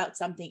dreaming about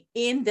something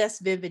in this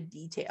vivid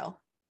detail,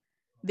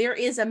 there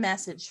is a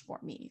message for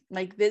me.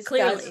 Like this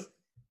clearly.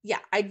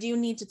 I do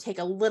need to take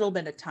a little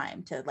bit of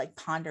time to like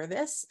ponder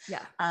this.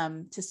 Yeah.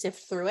 To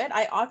sift through it.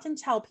 I often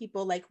tell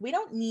people like, we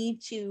don't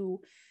need to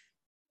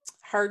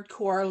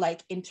hardcore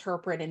like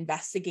interpret,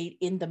 investigate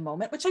in the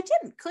moment, which I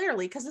didn't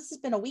clearly, because this has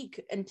been a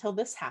week until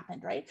this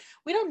happened, right?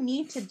 We don't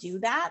need to do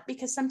that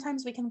because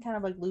sometimes we can kind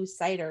of like lose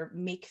sight or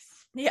make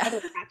other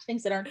catch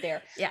things that aren't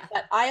there. Yeah.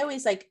 But I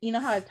always like, you know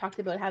how I've talked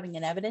about having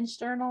an evidence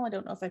journal? I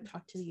don't know if I've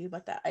talked to you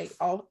about that.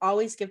 I'll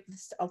always give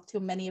this to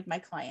many of my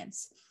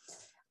clients.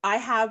 I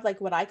have like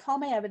what I call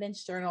my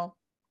evidence journal.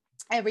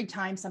 Every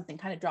time something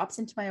kind of drops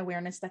into my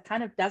awareness that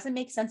kind of doesn't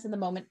make sense in the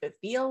moment, but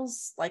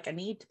feels like I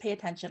need to pay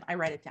attention, I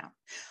write it down.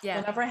 Yeah.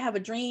 Whenever I have a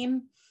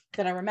dream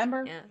that I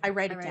remember, I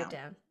write it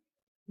down.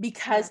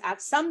 Because at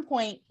some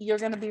point you're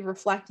going to be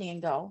reflecting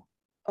and go,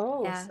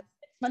 oh, 6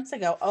 months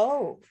ago.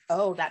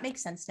 Oh, that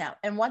makes sense now.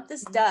 And what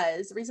this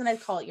does, the reason I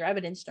call it your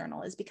evidence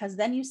journal is because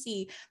then you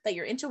see that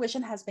your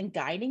intuition has been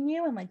guiding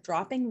you and like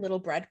dropping little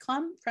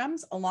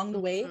breadcrumbs along the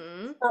way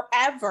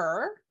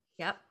forever.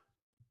 Yep.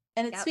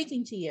 And it's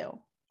speaking to you.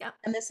 Yeah.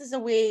 And this is a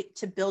way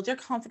to build your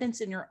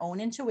confidence in your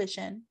own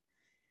intuition,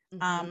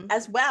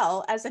 as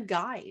well as a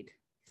guide.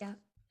 Yeah,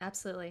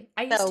 absolutely.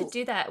 I used to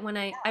do that when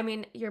I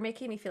mean, you're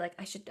making me feel like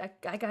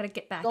I got to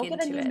get back into it. Go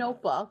get a new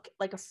notebook,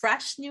 like a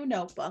fresh new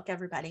notebook,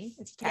 everybody,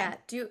 if you can.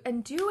 Yeah,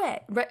 do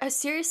it.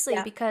 Seriously,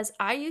 because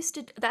I used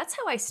to, that's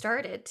how I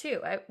started too.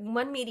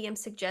 One medium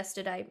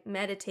suggested I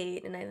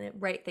meditate and I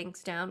write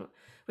things down,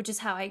 which is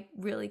how I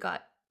really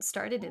got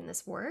started in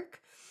this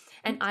work.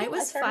 And I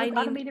was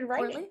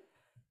finding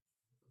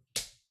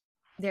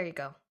there you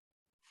go.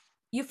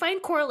 You find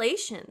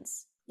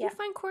correlations. Yeah. You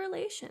find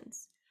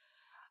correlations.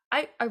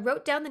 I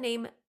wrote down the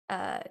name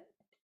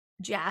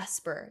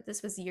Jasper.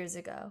 This was years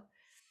ago,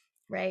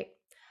 right?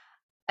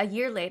 A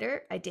year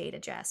later, I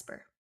dated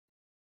Jasper.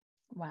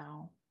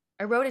 Wow.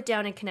 I wrote it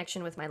down in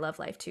connection with my love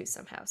life too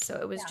somehow. So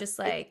it was just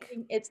like,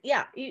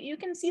 you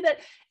can see that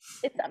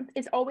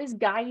it's always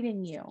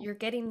guiding you. You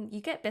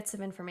get bits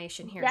of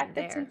information here and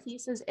there. Bits and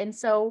pieces. And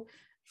so,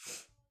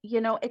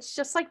 it's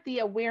just like the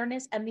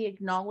awareness and the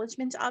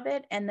acknowledgement of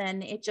it. And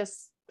then it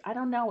just, I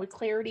don't know,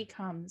 clarity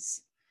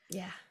comes.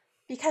 Yeah.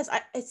 Because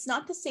it's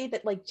not to say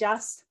that like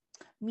just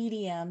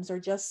mediums or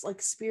just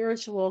like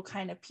spiritual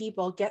kind of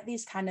people get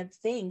these kind of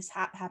things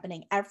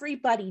happening.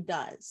 Everybody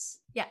does.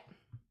 Yeah.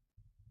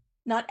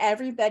 Not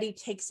everybody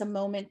takes a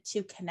moment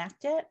to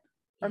connect it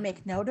or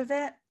make note of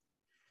it.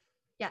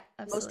 Yeah,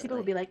 absolutely. Most people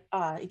will be like,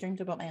 I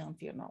dreamed about my own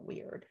funeral.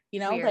 Weird.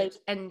 Weird. Like,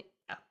 and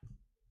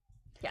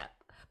yeah.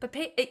 But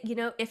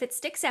if it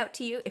sticks out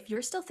to you, if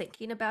you're still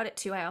thinking about it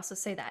too, I also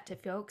say that to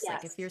folks,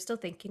 like if you're still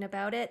thinking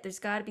about it,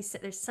 there's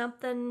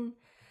something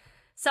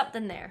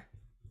there.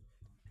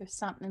 There's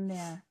something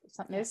there.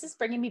 This is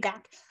bringing me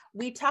back.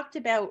 We talked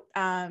about,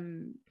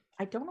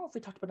 I don't know if we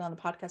talked about it on the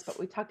podcast, but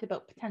we talked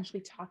about potentially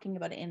talking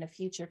about it in a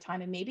future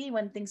time. And maybe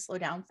when things slow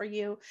down for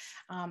you,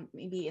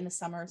 maybe in the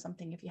summer or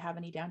something, if you have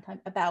any downtime,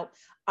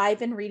 I've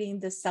been reading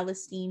the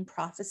Celestine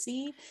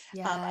Prophecy.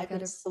 I've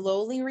been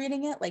slowly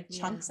reading it, like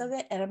chunks of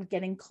it, and I'm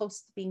getting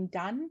close to being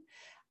done.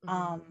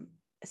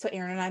 So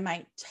Aaron and I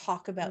might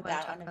talk about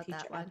that on a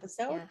future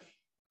episode,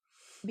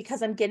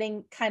 because I'm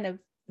getting kind of,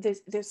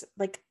 there's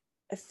like,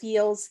 it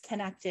feels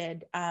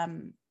connected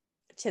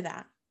to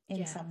that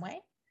in some way.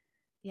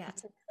 Yeah.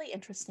 It's a really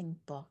interesting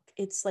book.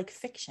 It's like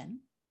fiction.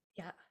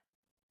 Yeah.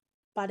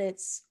 But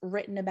it's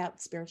written about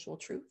spiritual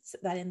truths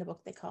that in the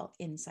book they call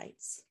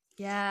insights.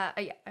 Yeah.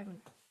 I have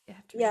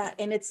to read it.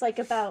 And it's like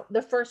about,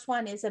 the first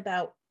one is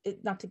about,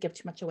 not to give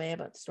too much away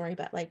about the story,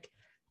 but like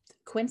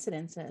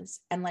coincidences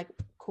and like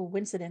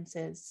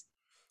coincidences,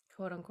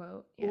 quote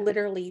unquote. Yeah.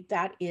 Literally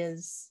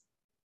that's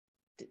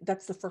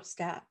the first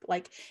step,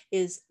 like,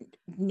 is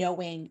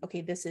knowing,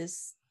 okay, this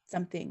is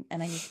something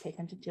and I need to pay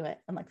attention to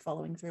it and like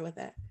following through with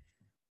it.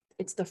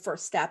 It's the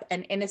first step.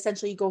 And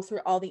essentially you go through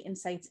all the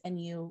insights and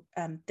you,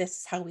 this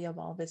is how we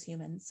evolve as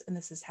humans. And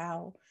this is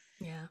how,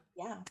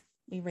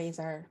 we raise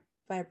our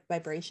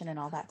vibration and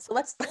all that. So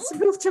let's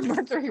move to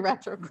Mercury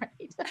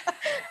retrograde. It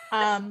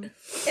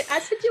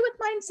has to do with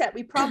mindset.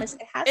 We promise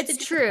it has to do.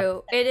 It's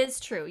true. It is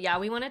true. Yeah.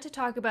 We wanted to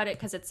talk about it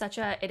because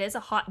it is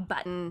a hot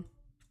button,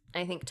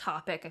 I think,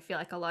 topic. I feel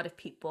like a lot of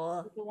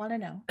people want to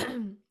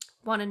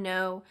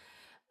know.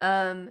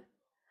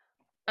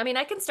 I mean,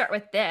 I can start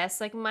with this,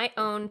 like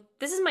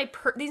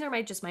these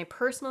are just my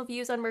personal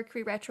views on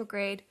Mercury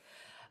retrograde.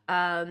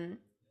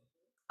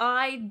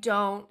 I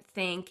don't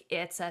think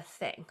it's a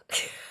thing.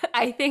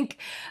 I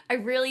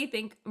really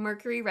think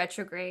Mercury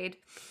retrograde,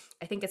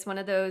 I think it's one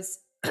of those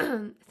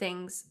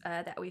things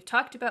that we've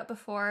talked about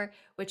before,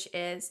 which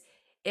is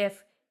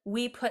if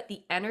we put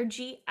the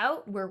energy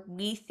out where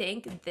we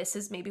think this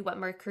is maybe what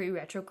Mercury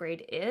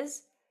retrograde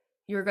is,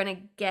 you're going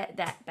to get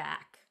that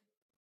back.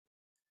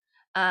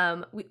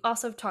 We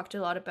also have talked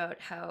a lot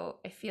about how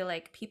I feel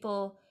like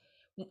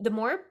the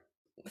more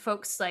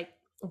folks like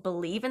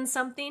believe in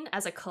something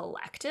as a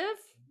collective,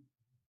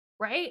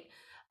 right?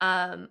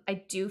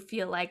 I do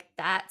feel like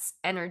that's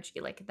energy,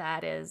 like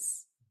that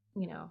is,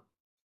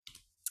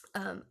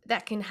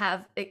 that can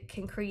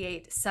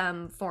create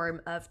some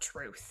form of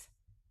truth.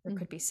 There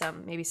could be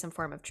maybe some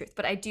form of truth,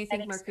 but I do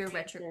think Mercury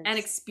retrograde and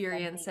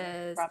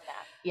experiences from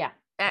that. Yeah,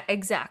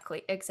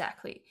 exactly.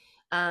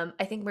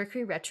 I think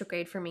Mercury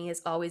retrograde for me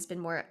has always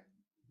been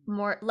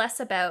less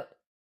about,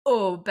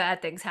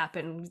 bad things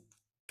happen,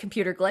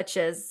 computer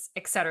glitches,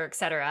 et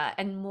cetera,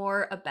 and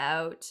more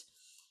about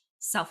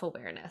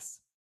self-awareness.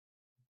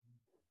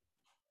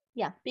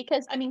 Yeah,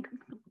 because I mean,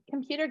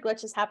 computer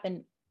glitches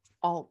happen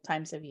all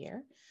times of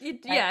year.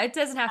 It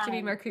doesn't have to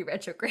be Mercury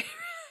retrograde.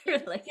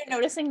 Really. You're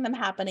noticing them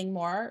happening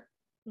more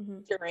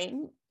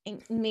during,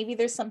 and maybe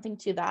there's something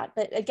to that.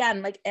 But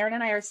again, like Aaron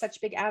and I are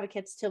such big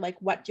advocates to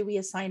like, what do we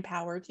assign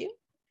power to?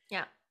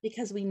 Yeah.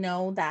 Because we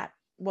know that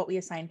what we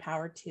assign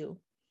power to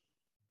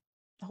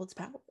holds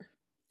power.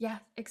 Yeah,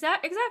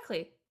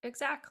 exactly.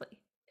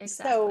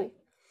 So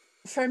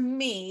for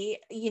me,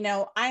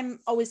 I'm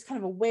always kind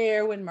of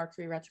aware when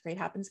Mercury retrograde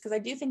happens, because I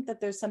do think that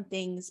there's some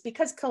things,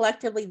 because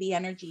collectively the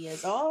energy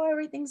is,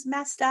 everything's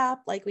messed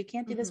up. Like we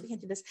can't do this, we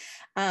can't do this.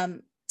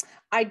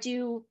 I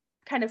do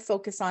kind of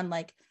focus on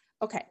like,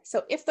 okay,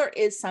 so if there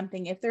is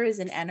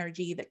an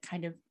energy that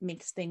kind of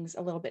makes things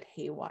a little bit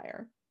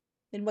haywire,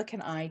 then what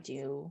can I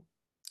do?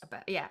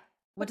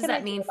 What does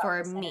that mean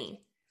for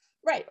me?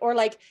 Right. Or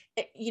like,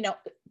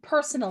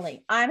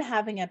 personally, I'm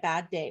having a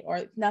bad day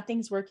or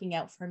nothing's working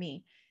out for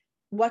me.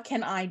 What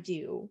can I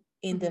do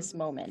in this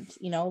moment,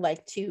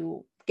 like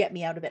to get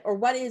me out of it? Or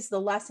what is the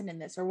lesson in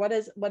this? Or what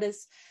is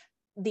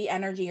the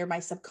energy or my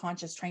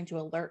subconscious trying to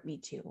alert me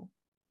to?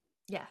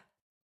 Yeah.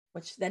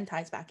 Which then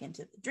ties back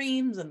into the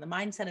dreams and the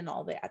mindset and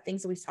all the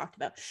things that we've talked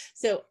about.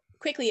 So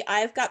quickly,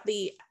 I've got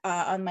the,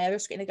 on my other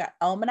screen, I got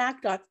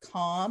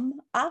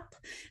almanac.com up.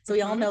 So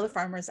we all know the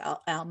Farmer's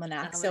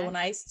Almanac. So when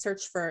I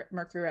searched for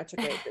Mercury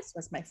retrograde, this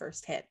was my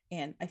first hit.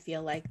 And I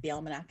feel like the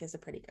Almanac is a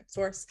pretty good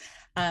source.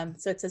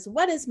 So it says,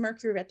 what is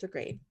Mercury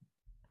retrograde?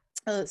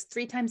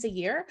 3 times a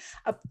year,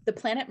 the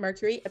planet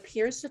Mercury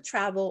appears to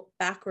travel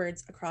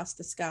backwards across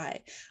the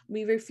sky.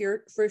 We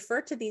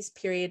refer to these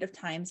period of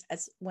times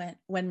as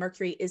when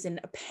Mercury is in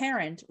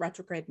apparent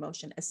retrograde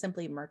motion as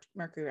simply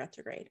Mercury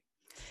retrograde.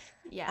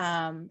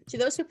 Yeah. To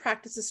those who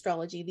practice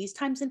astrology, these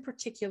times in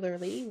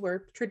particularly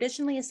were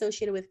traditionally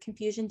associated with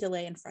confusion,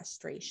 delay, and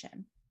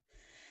frustration.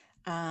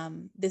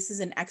 This is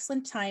an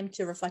excellent time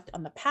to reflect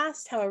on the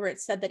past. However,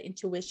 it's said that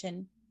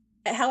intuition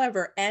is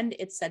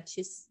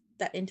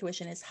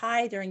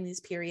high during these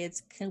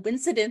periods.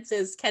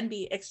 Coincidences can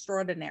be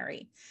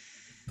extraordinary.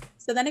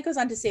 So then it goes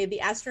on to say the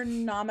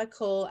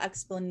astronomical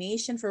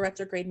explanation for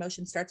retrograde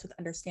motion starts with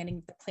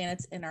understanding the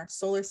planets in our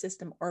solar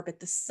system orbit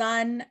the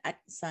sun.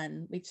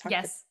 We talked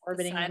about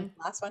orbiting in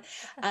the last one,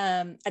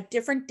 at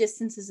different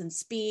distances and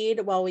speed.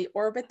 While we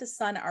orbit the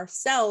sun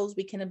ourselves,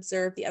 we can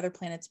observe the other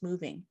planets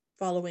moving,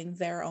 following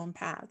their own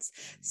paths.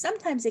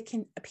 Sometimes it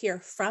can appear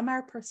from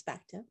our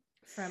perspective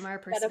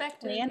that a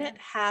planet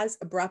has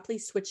abruptly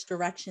switched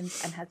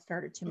directions and has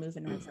started to move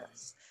in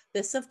reverse.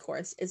 This, of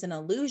course, is an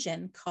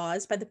illusion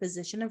caused by the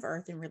position of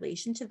Earth in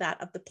relation to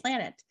that of the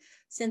planet,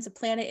 since a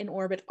planet in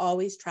orbit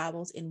always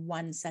travels in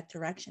one set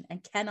direction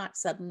and cannot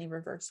suddenly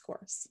reverse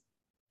course.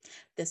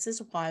 This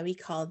is why we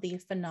call the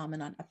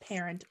phenomenon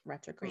apparent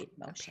retrograde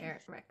motion.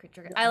 Apparent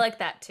retrograde. I like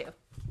that too.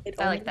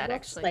 I like that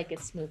actually. Like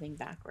it's moving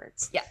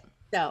backwards. Yeah.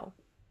 So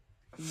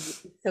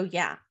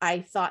yeah, I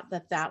thought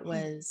that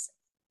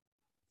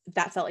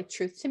felt like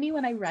truth to me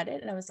when I read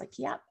it. And I was like,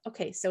 yeah,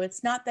 okay. So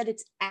it's not that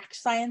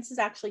science is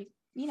actually,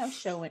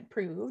 show and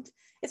proved.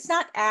 It's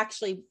not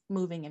actually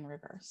moving in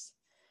reverse.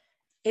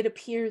 It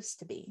appears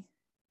to be.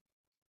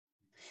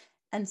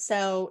 And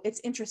so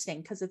it's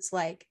interesting because it's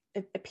like,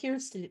 it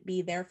appears to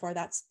be, therefore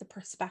that's the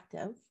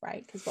perspective,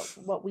 right? Because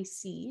what we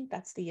see,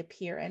 that's the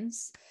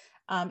appearance.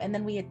 And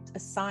then we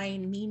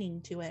assign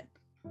meaning to it.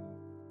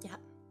 Yeah.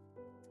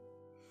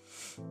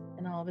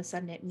 And all of a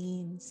sudden it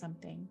means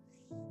something.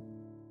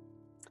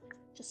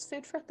 Just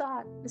food for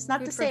thought. It's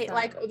not to say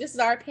like, oh, this is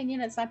our opinion.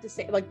 It's not to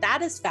say like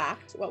that is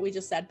fact, what we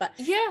just said, but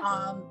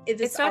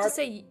it's not to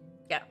say,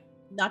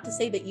 not to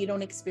say that you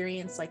don't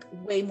experience like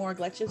way more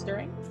glitches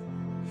during.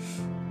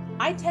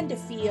 I tend to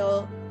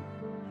feel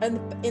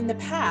in the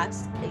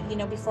past,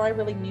 before I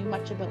really knew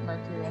much about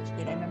Mercury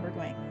retrograde, I remember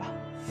going, I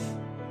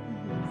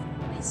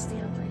always feel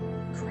like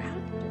crap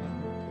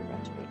during Mercury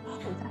retrograde.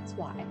 Oh, that's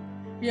why,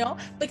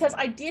 because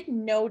I did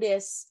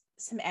notice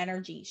some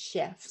energy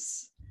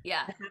shifts.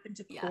 Yeah. That happen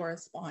to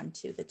correspond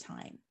to the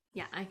time.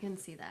 Yeah, I can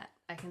see that.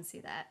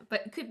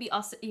 But it could be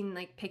also in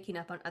like picking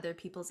up on other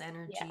people's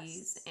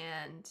energies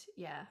and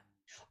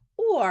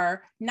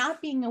or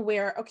not being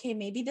aware, okay,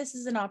 maybe this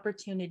is an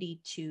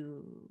opportunity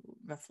to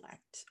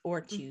reflect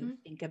or to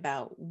think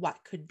about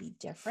what could be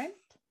different.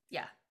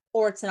 Yeah.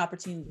 Or it's an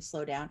opportunity to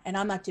slow down. And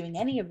I'm not doing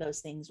any of those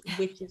things,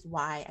 which is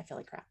why I feel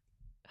like crap.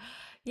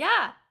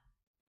 Yeah.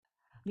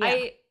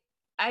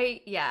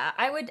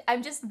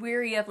 I'm just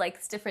weary of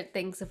like different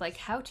things of like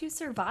how to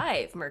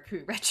survive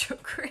Mercury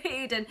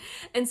retrograde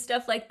and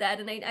stuff like that.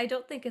 And I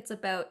don't think it's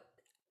about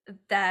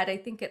that. I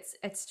think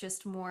it's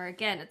just more,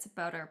 again, it's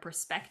about our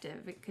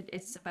perspective.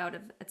 It's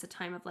a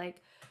time of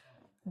like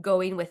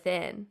going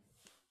within,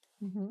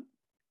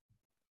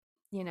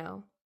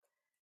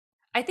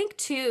 I think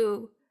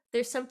too,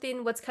 there's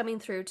something what's coming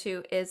through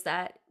too is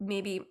that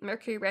maybe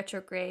Mercury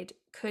retrograde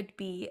could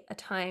be a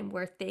time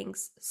where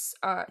things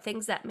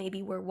that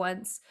maybe were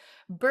once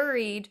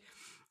buried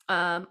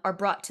are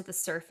brought to the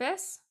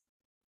surface,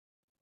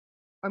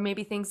 or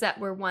maybe things that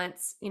were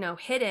once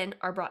hidden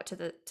are brought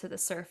to the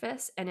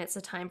surface, and it's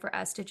a time for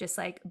us to just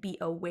like be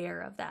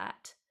aware of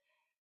that.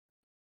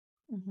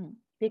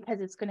 Because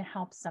it's going to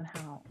help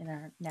somehow in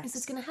our next.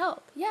 It's going to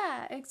help.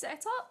 Yeah, it's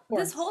all.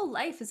 This whole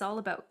life is all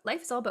about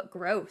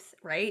growth,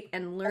 right?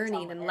 And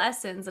learning and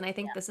lessons. And I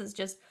think this is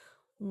just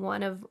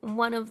one of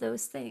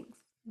those things.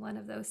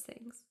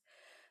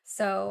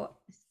 So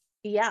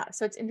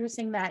so it's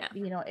interesting that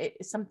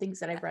some things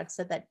that I've read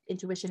said that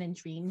intuition and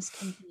dreams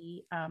can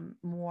be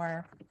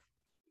more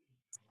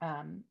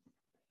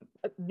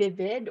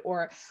vivid,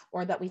 or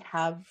that we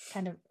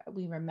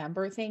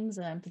remember things.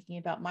 And I'm thinking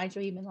about my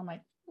dream, and I'm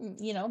like,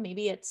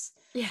 maybe it's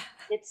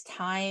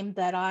time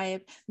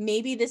that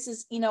maybe this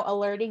is,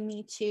 alerting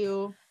me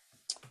to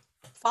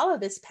follow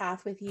this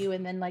path with you,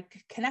 and then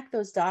like connect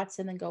those dots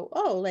and then go,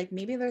 oh, like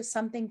maybe there's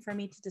something for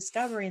me to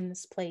discover in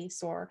this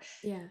place, or,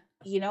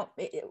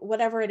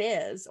 whatever it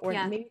is, or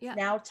maybe it's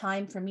now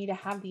time for me to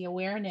have the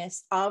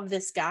awareness of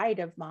this guide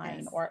of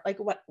mine, or like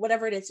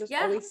whatever it is, there's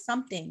always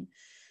something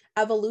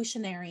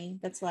evolutionary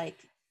that's like,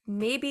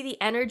 maybe the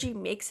energy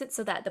makes it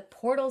so that the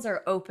portals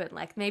are open,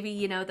 like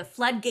maybe the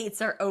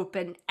floodgates are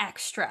open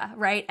extra,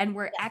 right? And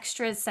we're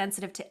extra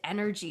sensitive to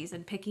energies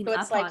and picking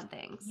up on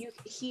things.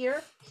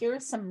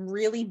 Here's some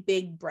really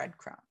big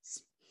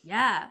breadcrumbs.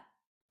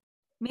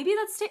 Maybe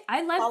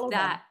I love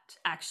that.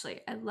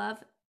 Actually, I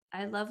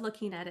love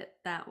looking at it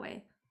that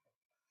way.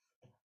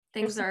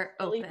 Things are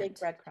really open. Big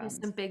breadcrumbs.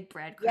 Some big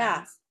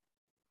breadcrumbs.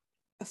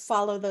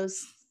 Follow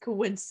those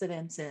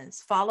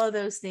coincidences. Follow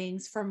those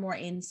things for more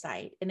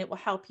insight, and it will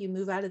help you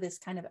move out of this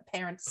kind of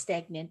apparent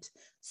stagnant,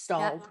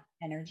 stalled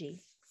energy.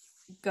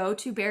 Go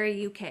to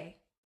Barry, UK.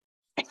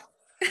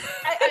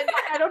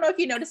 I don't know if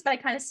you noticed, but I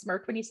kind of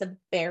smirked when you said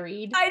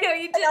buried. I know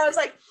you did. And I was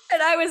like,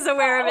 and I was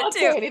aware of it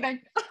too.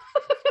 Anything.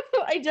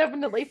 I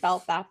definitely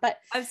felt that, but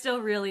I'm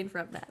still reeling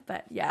from that.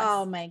 But yes.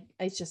 Oh my,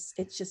 it's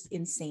just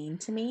insane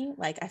to me.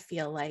 Like, I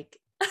feel like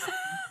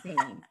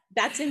insane.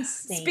 That's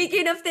insane.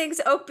 Speaking of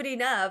things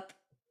opening up,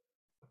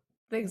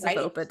 things have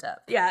opened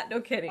up. Yeah,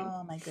 no kidding.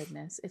 Oh my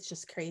goodness, it's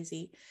just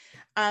crazy.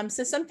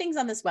 So some things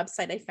on this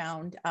website I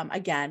found.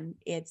 Again,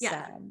 it's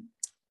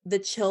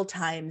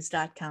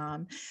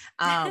thechilltimes.com.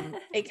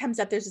 It comes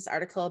up, there's this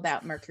article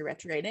about Mercury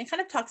retrograde, and it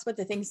kind of talks about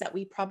the things that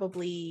we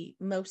probably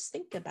most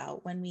think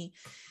about when we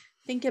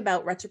think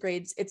about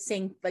retrogrades. It's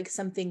saying like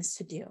some things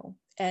to do.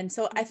 And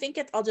so I think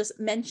I'll just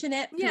mention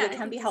it because it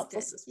can be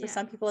helpful for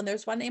some people. And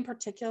there's one in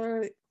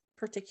particular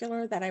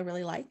that I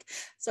really like.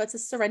 So it's a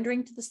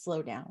surrendering to the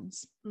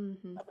slowdowns.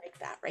 Mm-hmm. I like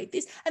that, right?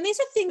 These are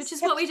things, which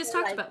is what we just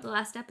talked about the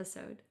last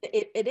episode.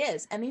 It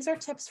is. And these are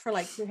tips for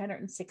like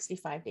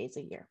 365 days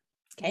a year.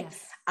 Okay.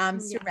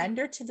 Yes.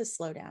 Surrender to the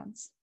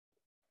slowdowns.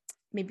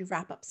 Maybe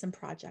wrap up some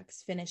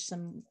projects,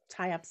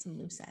 tie up some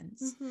loose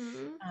ends.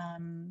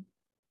 Mm-hmm.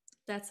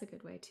 That's a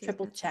good way to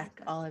triple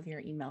check all of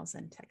your emails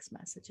and text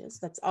messages.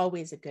 That's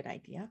always a good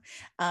idea.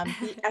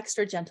 Be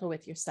extra gentle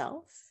with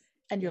yourself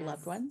and your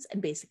loved ones,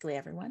 and basically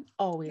everyone.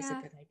 Always a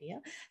good idea.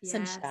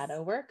 Some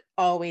shadow work.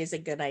 Always a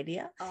good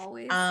idea.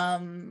 Always.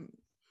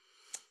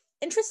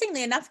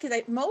 Interestingly enough,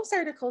 because most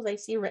articles I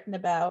see written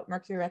about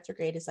Mercury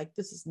retrograde is like,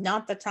 this is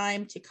not the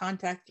time to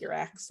contact your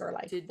ex or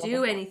like to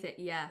do anything.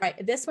 Yeah.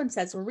 Right. This one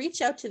says, well,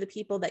 reach out to the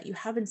people that you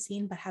haven't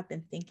seen but have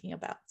been thinking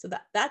about. So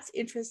that's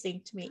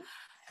interesting to me.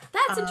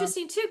 That's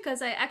interesting too,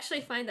 because I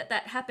actually find that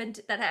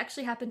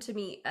actually happened to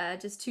me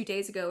just 2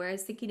 days ago, where I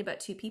was thinking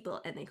about two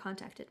people and they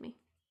contacted me.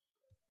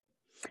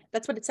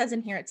 That's what it says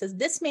in here. It says,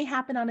 this may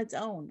happen on its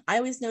own. I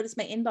always notice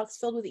my inbox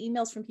filled with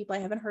emails from people I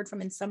haven't heard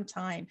from in some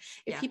time.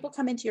 If people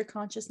come into your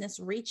consciousness,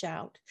 reach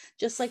out.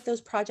 Just like those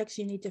projects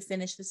you need to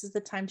finish, this is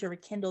the time to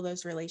rekindle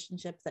those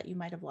relationships that you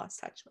might have lost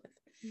touch with,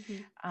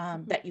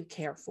 that you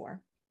care for.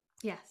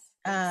 Yes.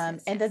 And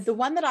then the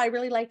one that I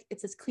really like,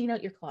 it says, clean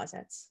out your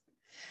closets.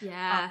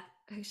 Yeah.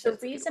 The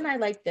reason I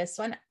like this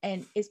one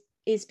and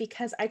is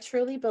because I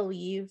truly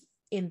believe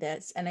in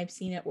this, and I've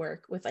seen it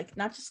work with like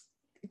not just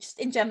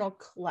in general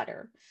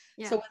clutter.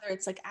 So whether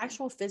it's like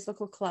actual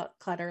physical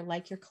clutter,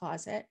 like your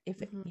closet, if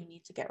you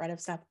need to get rid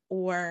of stuff,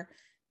 or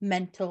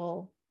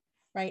mental,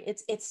 right?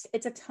 It's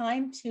a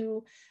time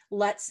to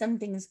let some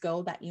things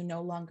go that you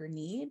no longer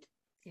need,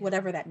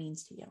 whatever that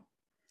means to you.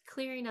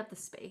 Clearing up the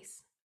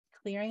space.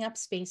 Clearing up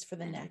space for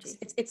the next.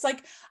 It's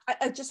like,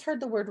 I just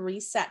heard the word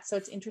reset. So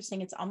it's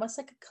interesting. It's almost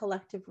like a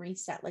collective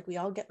reset. Like we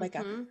all get like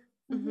and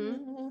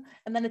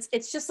then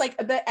it's just like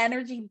a bit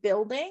energy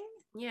building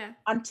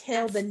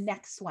until the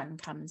next one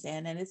comes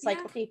in. And it's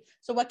like, okay,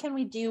 so what can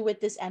we do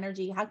with this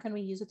energy? How can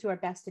we use it to our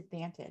best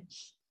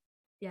advantage?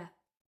 Yeah.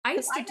 I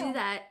used to do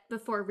that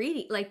before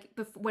reading, like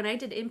when I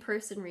did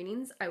in-person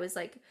readings, I was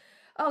like,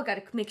 oh, got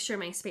to make sure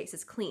my space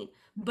is clean.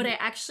 But I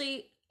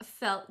actually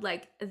felt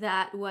like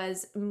that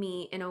was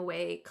me in a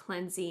way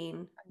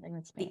cleansing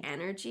the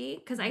energy,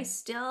 because I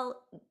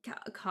still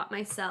caught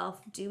myself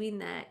doing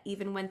that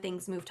even when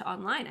things moved to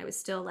online. I was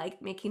still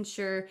like making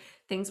sure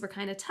things were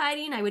kind of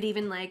tidy, and I would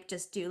even like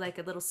just do like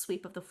a little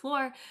sweep of the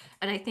floor.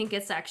 And I think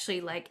it's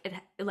actually like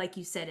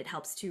you said, it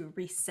helps to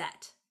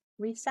reset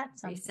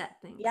things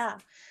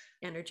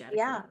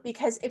energetically.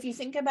 Because if you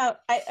think about,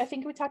 I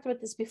think we talked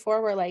about this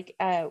before, where like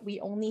we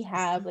only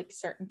have like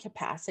certain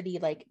capacity,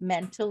 like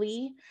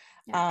mentally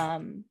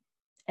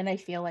and I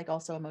feel like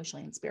also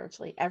emotionally and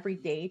spiritually every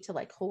day to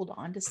like hold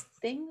on to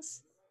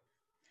things.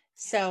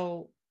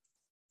 So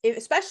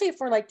especially if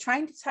we're like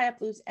trying to tie up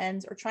loose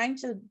ends or trying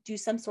to do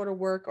some sort of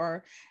work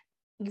or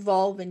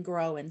evolve and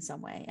grow in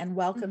some way and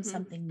welcome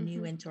something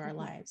new into our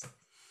lives,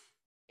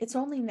 it's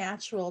only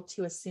natural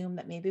to assume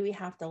that maybe we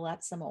have to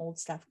let some old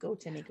stuff go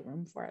to make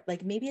room for it.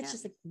 Like maybe it's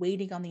just like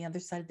waiting on the other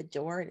side of the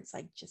door, and it's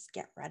like, just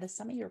get rid of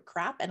some of your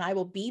crap and I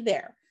will be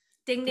there.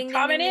 Ding, ding,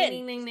 coming ding, in.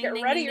 Ding, ding, get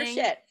ding, rid ding, of your ding.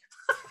 shit.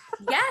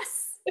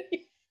 Yes.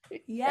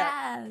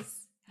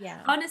 Yes.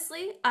 Yeah.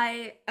 Honestly,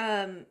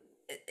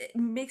 it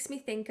makes me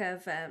think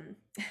of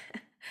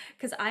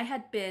because I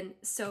had been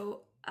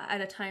so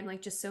at a time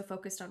like just so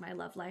focused on my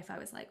love life. I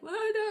was like, when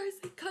is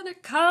it gonna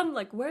come?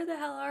 Like, where the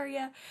hell are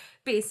you?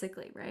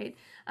 Basically, right?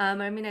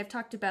 I mean, I've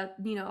talked about,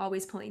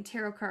 always pulling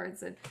tarot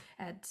cards and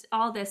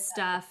all this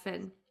stuff,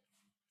 and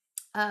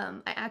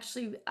I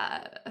actually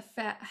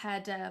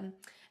had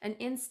an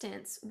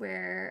instance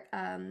where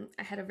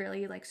I had a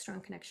really like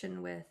strong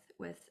connection with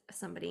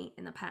somebody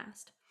in the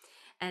past,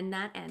 and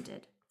that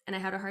ended, and I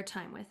had a hard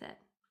time with it.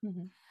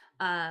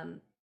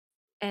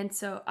 And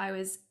so I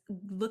was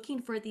looking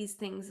for these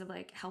things of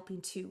like helping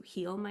to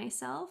heal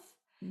myself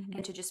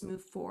and to just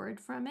move forward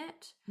from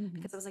it,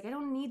 because I was like, I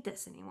don't need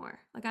this anymore.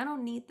 Like, I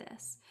don't need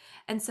this.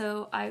 And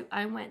so I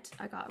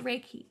got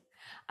Reiki.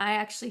 I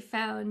actually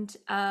found,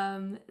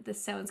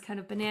 this sounds kind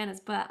of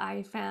bananas, but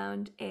I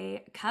found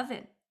a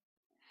coven,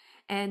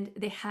 and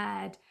they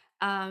had,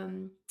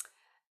 they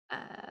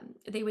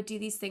would do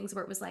these things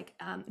where it was like,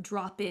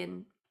 drop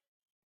in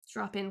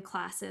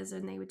classes,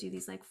 and they would do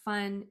these like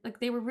fun, like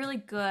they were really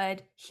good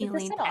Is this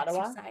healing in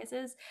Ottawa?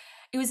 exercises.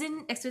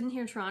 It's in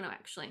here in Toronto,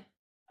 actually.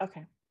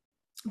 Okay.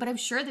 But I'm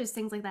sure there's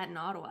things like that in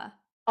Ottawa.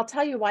 I'll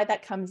tell you why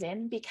that comes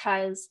in,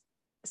 because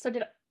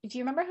do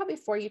you remember how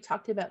before you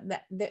talked about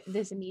that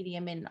there's a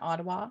medium in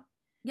Ottawa?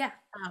 Yeah.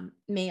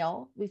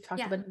 Male. We've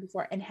talked about him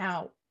before, and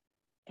how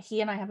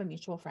he and I have a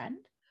mutual friend.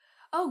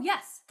 Oh,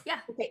 yes. Yeah.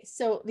 Okay.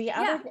 So the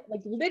other day,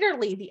 like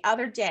literally the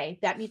other day,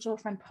 that mutual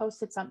friend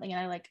posted something, and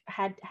I like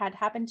had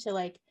happened to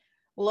like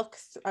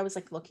I was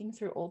like looking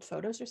through old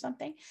photos or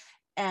something,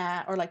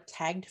 or like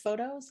tagged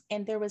photos,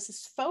 and there was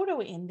this photo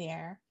in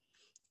there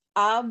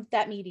of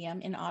that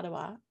medium in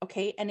Ottawa.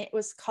 Okay. And it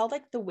was called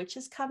like the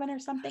Witches Coven or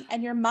something.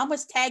 And your mom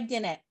was tagged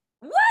in it.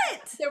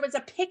 What? There was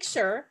a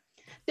picture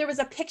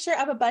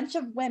of a bunch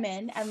of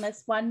women and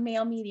this one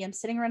male medium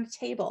sitting around a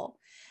table.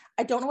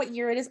 I don't know what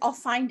year it is. I'll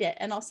find it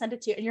and I'll send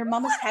it to you. And your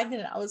mom was tagged in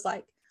it. I was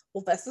like,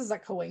 well, this is a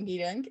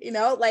coinky-dink,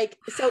 like,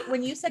 so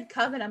when you said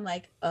coven, I'm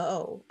like,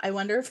 oh, I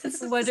wonder if that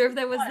was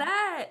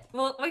that.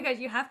 Well, oh my God,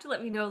 you have to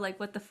let me know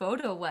like what the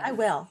photo was. I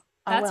will.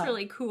 That's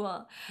really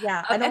cool.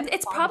 Yeah. And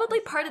it's probably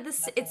part of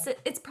this.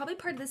 It's probably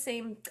part of the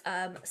same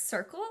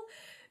circle,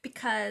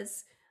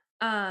 because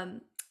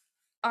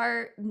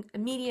our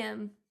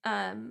medium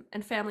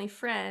and family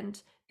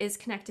friend is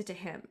connected to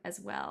him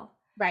as well.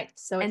 Right.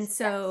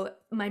 So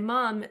my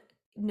mom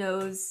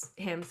knows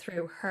him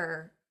through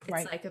her.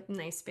 It's like a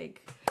nice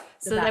big.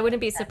 So I wouldn't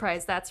be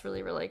surprised. That's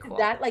really, really cool.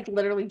 That like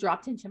literally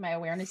dropped into my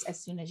awareness as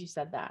soon as you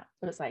said that.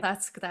 It was like,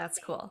 that's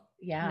cool.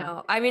 Yeah.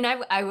 No, I mean,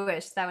 I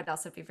wish that would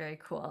also be very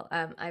cool.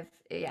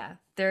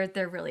 They're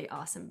really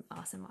awesome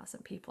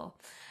people.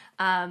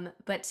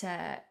 But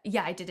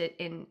I did it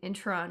in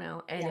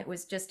Toronto, and it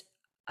was just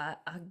a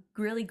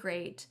really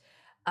great.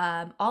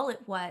 All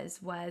it was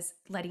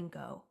letting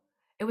go.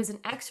 It was an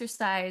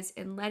exercise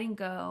in letting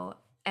go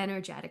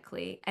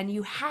energetically, and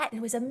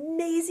it was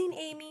amazing,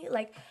 Amy.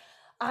 Like,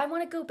 I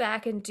want to go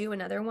back and do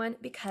another one,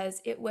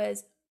 because it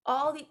was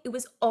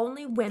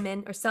only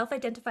women, or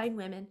self-identifying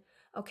women.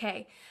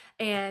 Okay.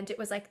 And it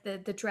was like the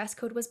dress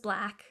code was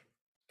black.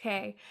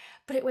 Okay.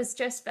 But it was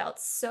just felt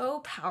so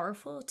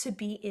powerful to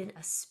be in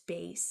a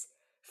space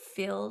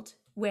filled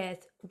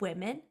with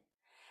women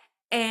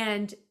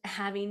and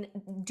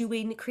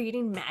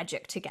creating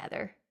magic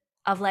together,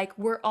 of like,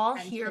 we're all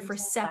here for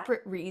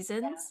separate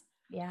reasons.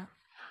 Yeah.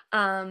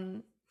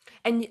 And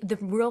the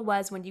rule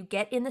was, when you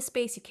get in the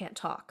space, you can't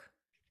talk,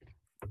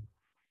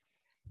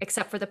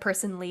 except for the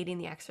person leading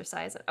the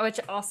exercise, which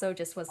also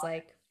just was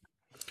like,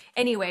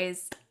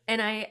 anyways.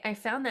 And I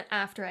found that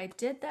after I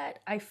did that,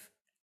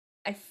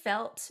 I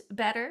felt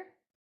better.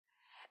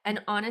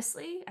 And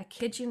honestly, I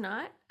kid you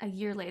not, a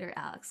year later,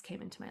 Alex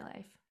came into my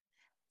life.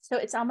 So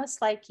it's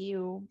almost like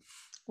you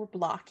were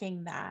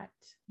blocking that.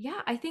 Yeah,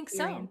 I think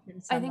so.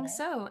 I think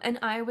so. And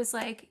I was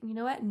like, you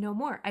know what? No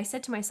more. I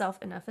said to myself,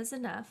 enough is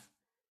enough.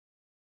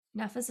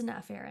 Enough is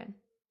enough, Erin.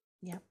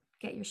 Yep.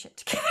 Get your shit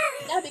together.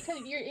 Yeah, because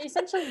you're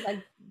essentially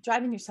like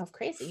driving yourself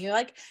crazy. You're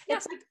like,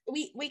 it's like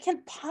we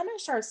can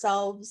punish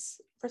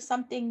ourselves for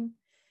something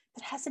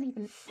that hasn't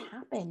even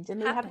happened,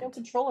 and we have no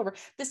control over.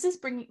 This is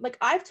bringing, like,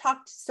 I've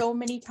talked so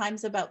many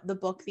times about the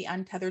book The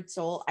Untethered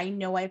Soul. I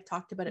know I've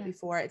talked about it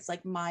before. It's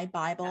like my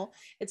Bible.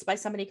 It's by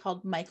somebody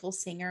called Michael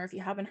Singer. If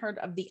you haven't heard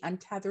of The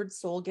Untethered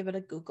Soul, give it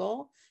a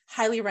Google.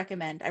 Highly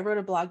recommend. I wrote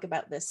a blog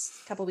about this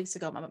a couple weeks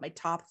ago about my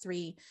top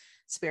 3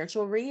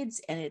 spiritual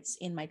reads, and it's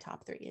in my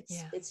top 3.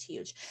 It's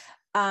huge.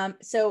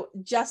 So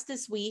just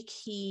this week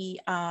he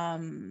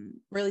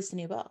released a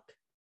new book.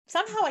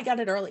 Somehow I got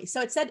it early, so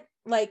it said,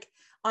 like,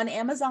 on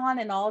Amazon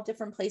and all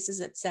different places,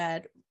 it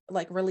said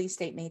like release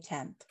date May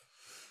 10th.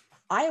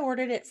 I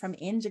ordered it from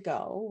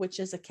Indigo, which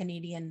is a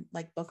Canadian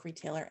like book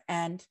retailer,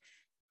 and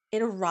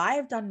it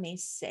arrived on May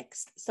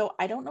 6th. So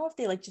I don't know if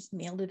they like just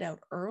mailed it out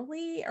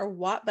early or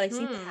what, but I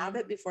seem to have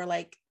it before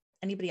like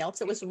anybody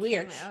else. It was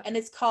weird. And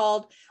it's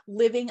called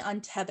Living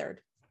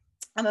Untethered.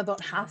 I'm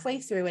about halfway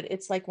through it.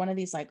 It's like one of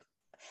these like,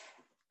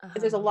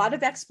 there's a lot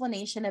of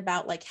explanation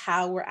about like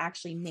how we're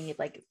actually made,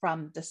 like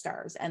from the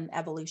stars and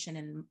evolution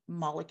and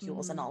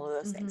molecules and all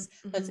of those things.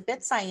 So it's a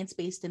bit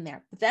science-based in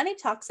there. But then he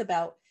talks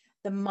about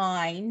the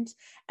mind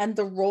and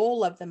the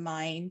role of the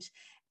mind,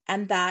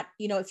 and that,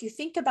 you know, if you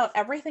think about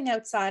everything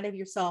outside of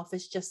yourself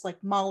is just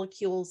like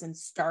molecules and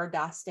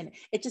stardust, and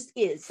it just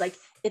is like,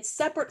 it's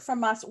separate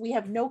from us. We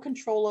have no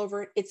control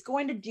over it. It's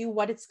going to do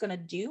what it's going to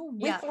do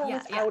with or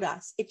without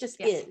us. It just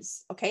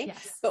is. Okay.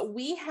 Yes. But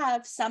we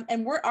have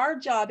and our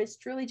job is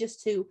truly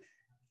just to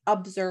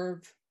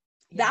observe.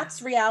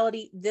 That's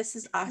reality. This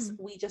is us.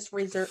 We just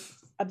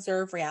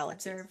observe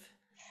reality.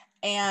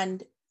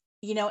 And,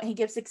 you know, he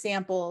gives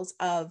examples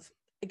of,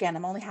 again,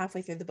 I'm only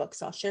halfway through the book,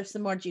 so I'll share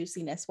some more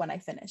juiciness when I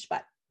finish.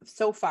 But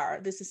so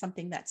far, this is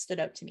something that stood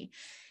out to me.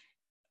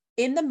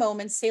 in the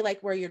moment, say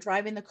like where you're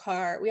driving the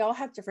car, we all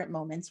have different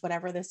moments,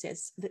 whatever this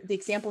is. The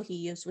example he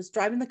used was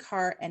driving the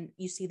car and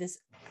you see this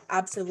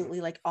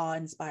absolutely like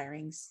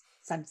awe-inspiring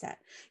sunset.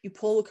 You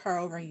pull the car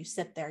over and you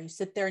sit there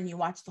and you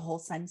watch the whole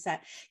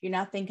sunset. You're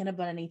not thinking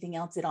about anything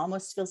else. It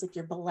almost feels like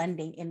you're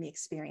blending in the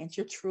experience.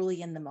 You're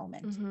truly in the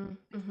moment.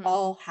 We've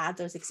all had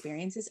those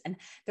experiences and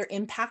they're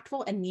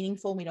impactful and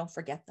meaningful. And we don't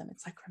forget them.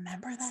 It's like,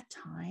 remember that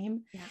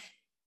time? Yeah.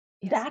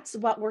 That's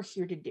what we're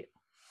here to do.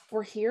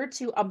 We're here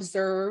to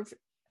observe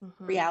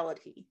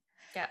reality.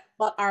 Yeah.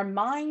 But our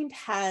mind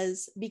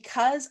has,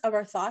 because of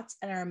our thoughts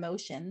and our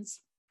emotions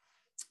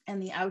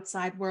and the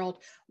outside world,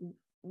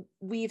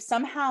 we've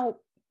somehow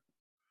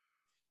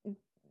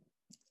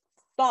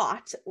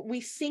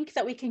we think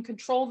that we can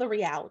control the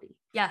reality.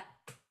 Yeah.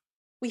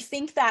 We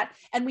think that,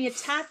 and we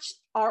attach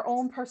our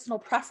own personal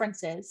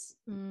preferences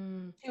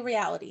to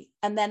reality.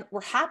 And then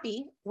we're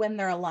happy when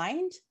they're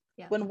aligned.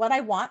 Yeah. When what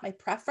I want, my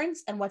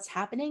preference and what's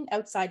happening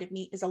outside of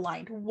me is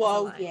aligned.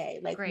 Whoa, yay,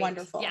 like great.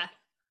 Wonderful. Yeah.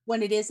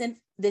 When it isn't,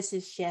 this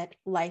is shit.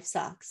 Life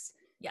sucks.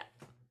 Yeah.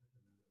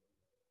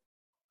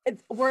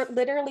 We're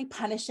literally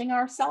punishing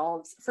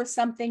ourselves for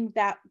something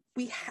that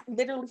we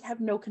literally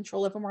have no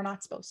control of and we're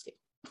not supposed to.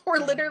 We're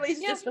literally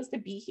just supposed to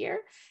be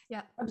here,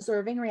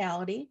 observing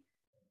reality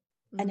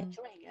and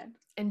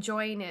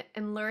enjoying it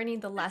and learning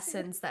the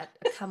lessons that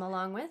come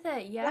along with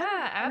it.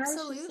 Yeah,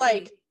 absolutely.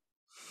 Like,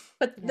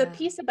 but the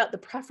piece about the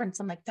preference,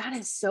 I'm like, that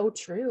is so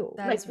true.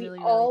 That like we really,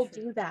 all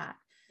really do that.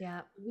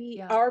 Yeah.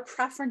 Our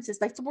preferences,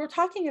 like so we're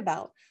talking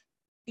about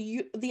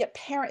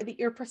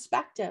your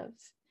perspective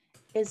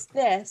is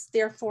this,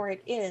 therefore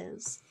it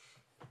is.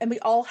 And we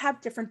all have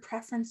different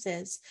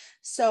preferences.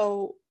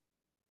 So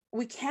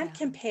we can't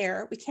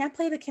compare. We can't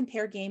play the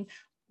compare game.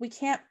 We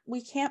can't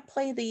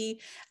play the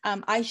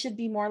I should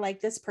be more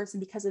like this person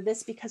because of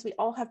this, because we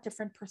all have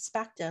different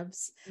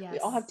perspectives. Yes. We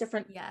all have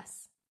different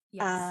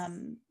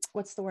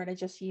what's the word I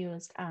just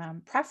used?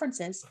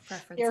 Preferences.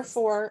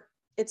 Therefore,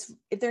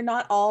 they're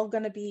not all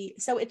going to be,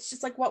 so it's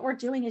just like what we're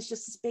doing is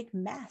just this big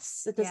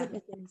mess. It doesn't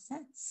make any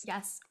sense.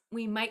 Yes.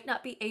 We might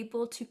not be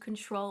able to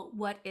control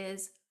what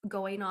is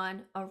going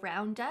on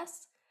around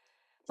us,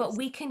 but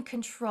we can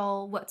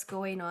control what's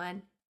going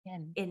on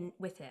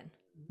within.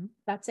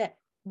 That's it.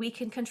 We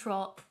can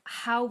control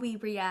how we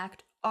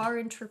react, our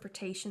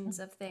interpretations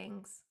of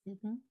things.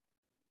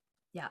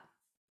 Yeah.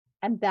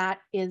 And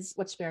that is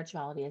what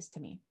spirituality is to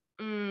me.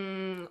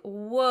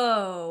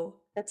 Whoa.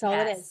 That's all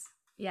it is.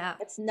 Yeah.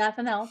 It's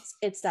nothing else.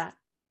 It's that.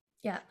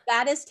 Yeah.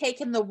 That is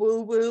taking the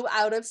woo-woo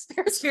out of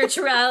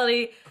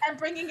spirituality and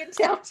bringing it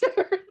down to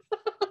earth.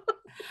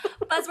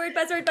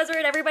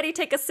 Buzzword. Everybody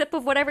take a sip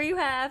of whatever you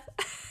have.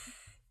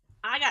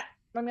 I'm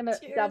going to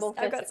double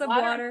fist. I've got some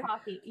water.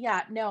 Coffee.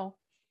 Yeah, no.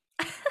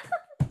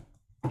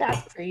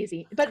 That's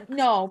crazy. But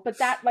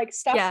that like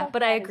stuff. Yeah, like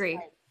but I agree.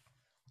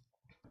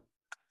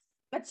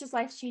 That's just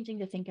life-changing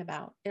to think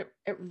about. It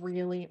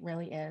really,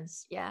 really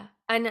is. Yeah.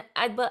 And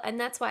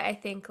that's why I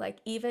think like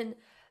even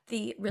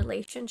the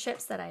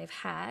relationships that I've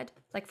had,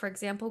 like for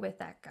example, with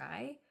that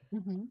guy,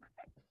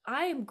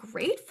 I am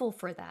grateful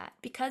for that,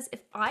 because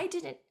if I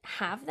didn't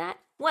have that,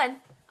 I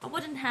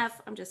wouldn't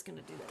have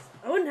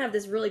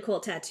this really cool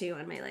tattoo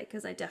on my leg,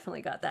 because I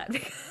definitely got that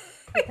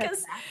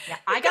because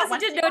I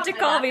didn't know what to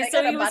call me.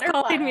 So he was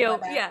calling me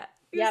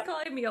he was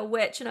calling me a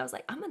witch, and I was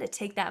like, I'm going to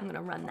take that. I'm going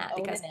to run that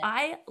because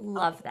I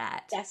love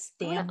that. Yes,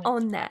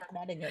 own that.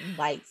 In your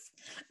life.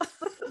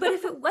 But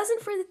if it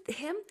wasn't for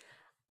him,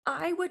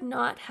 I would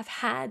not have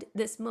had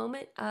this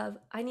moment of,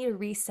 I need a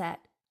reset.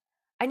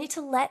 I need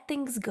to let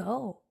things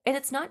go. And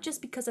it's not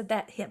just because of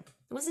him.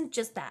 It wasn't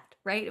just that,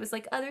 right? It was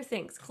like other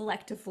things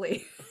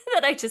collectively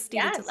that I just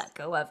needed to let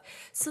go of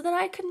so that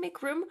I could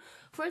make room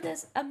for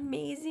this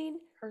amazing,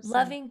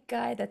 loving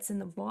guy that's in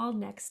the wall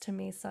next to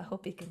me. So I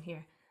hope he can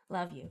hear.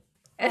 Love you.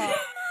 Yeah.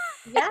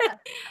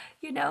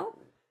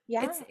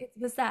 It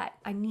was that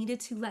I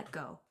needed to let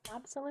go.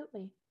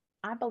 Absolutely.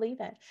 I believe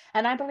it.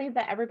 And I believe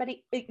that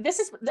everybody, this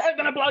is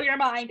going to blow your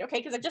mind.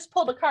 Okay. Cause I just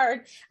pulled a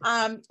card,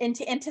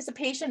 into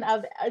anticipation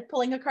of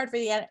pulling a card for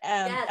the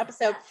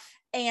episode.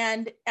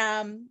 And,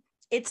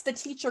 it's the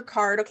teacher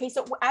card. Okay.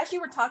 So as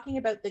you were talking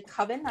about the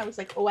coven, I was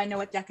like, oh, I know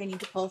what deck I need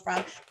to pull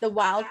from. The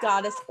Wild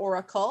Goddess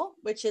Oracle,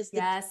 which is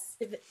the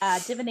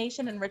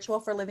divination and ritual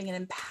for living an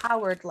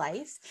empowered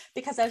life.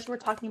 Because as you were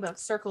talking about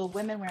circle of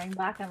women wearing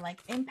black, I'm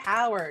like,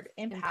 empowered.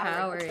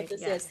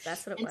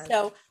 That's what it was.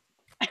 So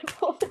I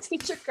pulled the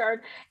teacher card,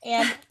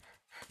 and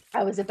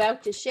I was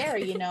about to share,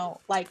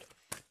 like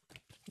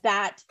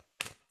that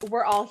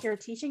we're all here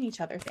teaching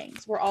each other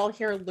things. We're all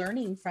here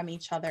learning from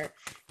each other.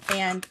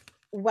 And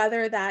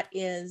whether that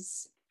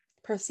is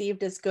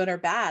perceived as good or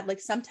bad, like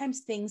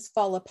sometimes things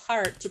fall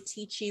apart to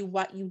teach you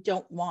what you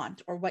don't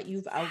want or what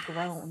you've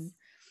outgrown.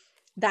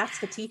 That's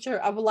the teacher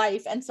of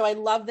life. And so I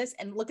love this.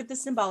 And look at the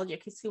symbology.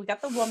 Okay, so we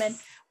got the woman,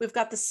 we've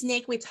got the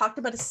snake. We talked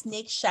about a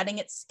snake shedding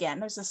its skin.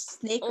 There's a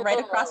snake right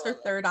across her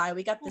third eye.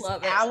 We got this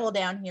owl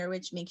down here,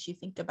 which makes you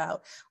think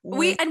about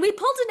we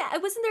pulled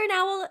wasn't there an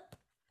owl?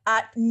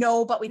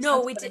 No, but we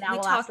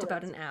talked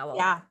about an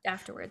owl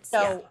afterwards.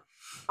 afterwards.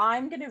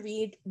 I'm going to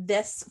read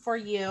this for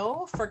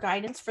you for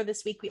guidance for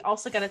this week. We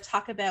also got to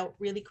talk about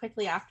really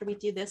quickly after we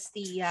do this,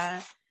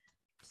 the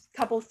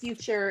couple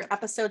future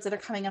episodes that are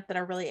coming up that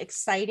are really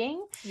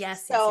exciting.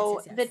 Yes.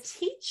 The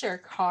teacher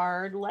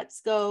card, let's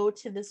go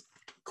to this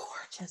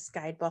gorgeous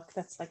guidebook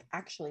that's like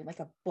actually like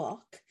a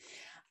book.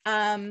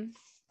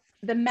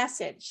 The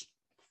message: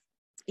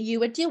 you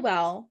would do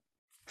well.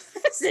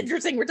 It's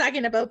interesting. We're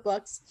talking about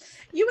books.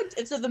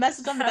 So the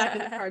message on the back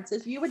of the card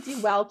says you would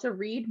do well to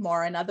read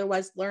more and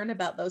otherwise learn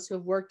about those who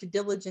have worked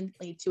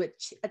diligently to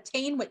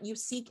attain what you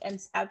seek and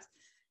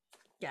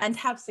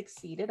have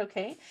succeeded.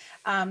 Okay.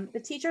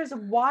 The teacher is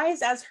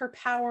wise as her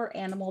power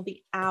animal,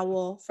 the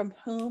owl, from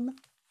whom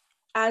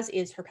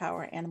she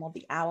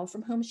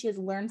has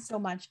learned so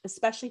much,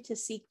 especially to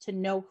seek to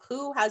know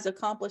who has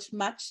accomplished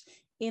much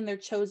in their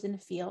chosen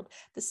field.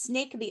 The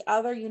snake, the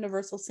other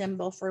universal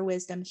symbol for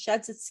wisdom,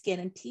 sheds its skin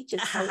and teaches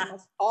how we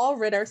must all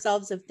rid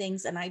ourselves of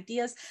things and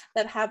ideas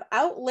that have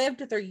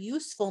outlived their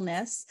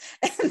usefulness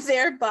and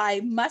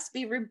thereby must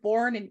be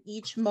reborn in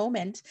each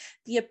moment.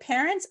 The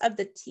appearance of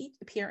the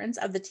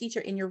teacher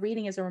in your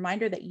reading is a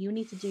reminder that you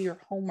need to do your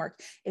homework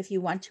if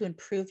you want to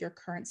improve your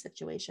current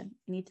situation.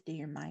 You need to do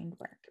your mind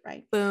work,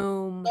 right?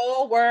 Boom.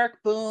 Soul work,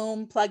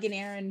 boom, plug in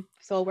Aaron,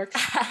 soul work.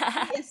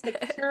 He is the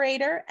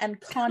curator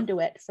and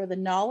conduit for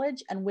the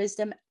knowledge and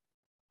wisdom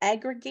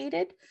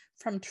aggregated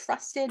from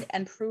trusted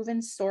and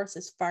proven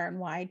sources far and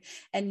wide.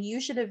 And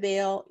you should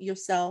avail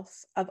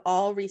yourself of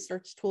all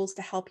research tools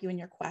to help you in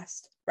your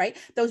quest, right?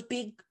 Those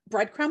big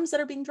breadcrumbs that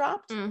are being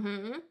dropped.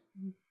 Mm-hmm.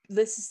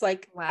 This is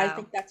like, wow. I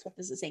think that's what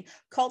this is saying.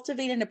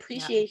 Cultivate an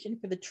appreciation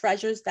for the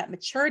treasures that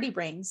maturity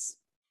brings.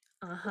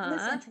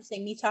 This is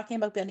interesting. Me talking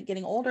about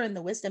getting older and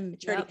the wisdom and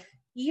maturity. Yep.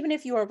 Even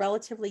if you are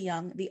relatively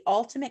young, the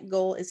ultimate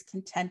goal is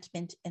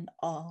contentment in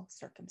all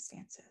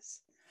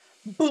circumstances.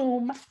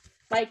 Boom.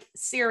 Like,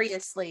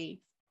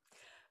 seriously.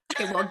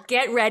 Okay, well,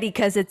 get ready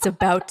because it's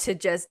about to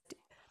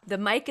the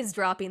mic is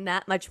dropping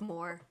that much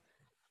more.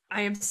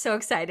 I am so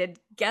excited.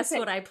 Guess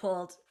what I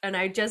pulled? And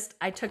I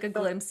took a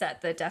glimpse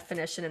at the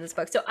definition in this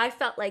book. So I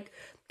felt like,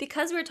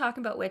 because we're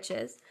talking about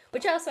witches,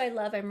 which also I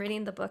love, I'm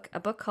reading a book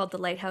called The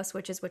Lighthouse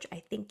Witches, which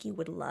I think you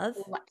would love.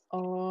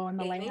 Oh, and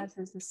the lighthouse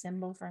is the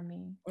symbol for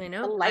me. I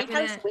know.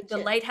 The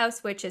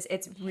Lighthouse Witches.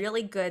 It's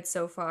really good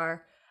so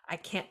far. I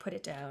can't put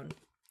it down.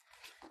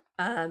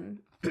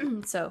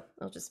 So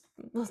we'll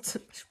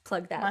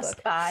plug that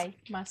book.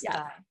 Must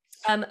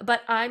buy.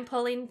 But I'm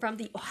pulling from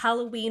the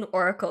Halloween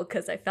Oracle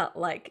because I felt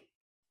like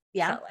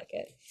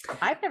it.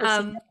 I've never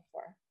seen that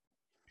before.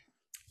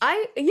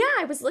 I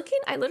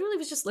literally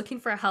was just looking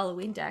for a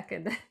Halloween deck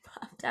and it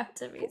popped out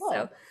to me. Cool.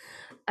 So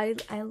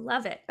I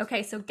love it.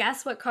 Okay, so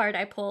guess what card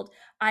I pulled?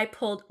 I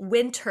pulled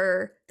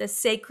Winter, the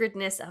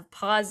Sacredness of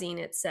Pausing,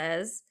 it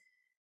says.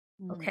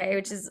 Okay,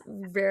 which is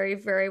very,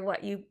 very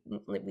what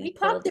we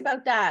talked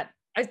about that.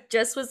 I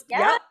just was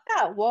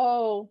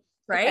whoa.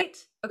 Right?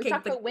 Okay. We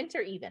talked about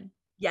winter even.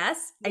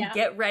 Yes, and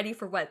get ready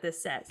for what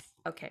this says.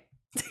 Okay.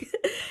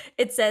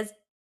 It says,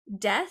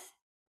 death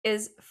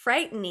is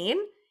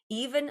frightening,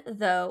 even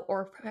though,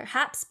 or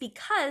perhaps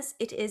because,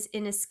 it is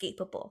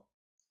inescapable.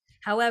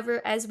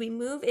 However, as we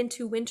move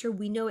into winter,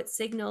 we know it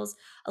signals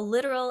a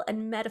literal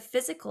and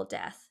metaphysical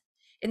death.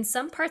 In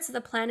some parts of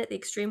the planet, the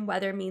extreme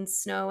weather means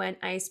snow and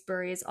ice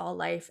buries all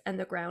life, and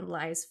the ground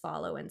lies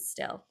fallow and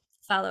still,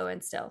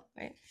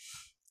 right?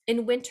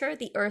 In winter,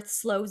 the earth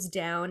slows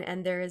down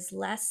and there is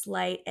less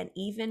light and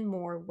even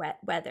more wet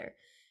weather.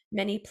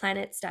 Many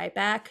planets die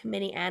back,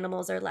 many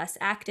animals are less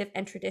active,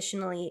 and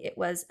traditionally it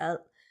was a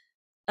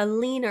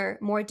leaner,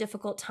 more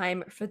difficult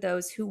time for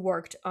those who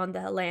worked on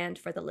the land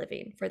for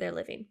their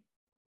living.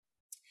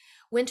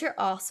 Winter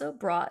also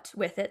brought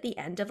with it the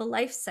end of a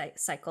life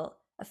cycle,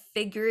 a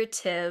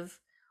figurative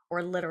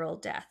or literal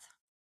death.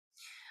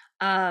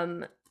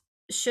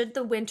 Should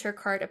the winter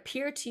card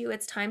appear to you,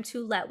 it's time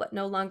to let what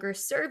no longer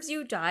serves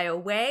you die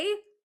away.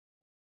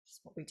 Which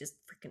is what we just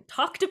freaking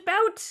talked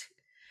about.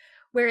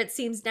 Where it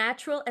seems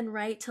natural and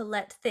right to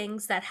let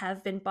things that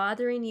have been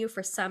bothering you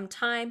for some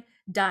time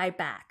die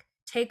back.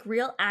 Take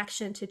real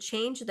action to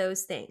change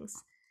those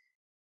things.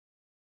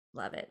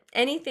 Love it.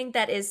 Anything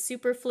that is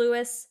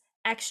superfluous,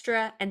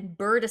 extra, and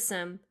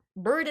burdensome,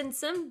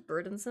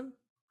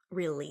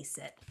 release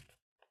it.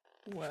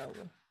 Whoa.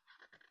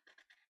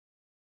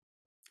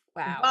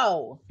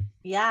 Wow.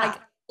 Yeah.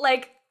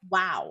 Like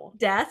wow.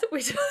 Death.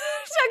 We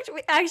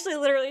actually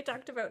literally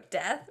talked about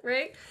death,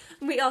 right?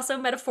 We also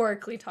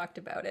metaphorically talked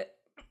about it.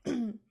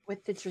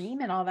 With the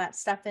dream and all that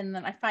stuff. And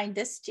then I found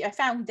this,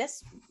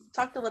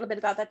 talked a little bit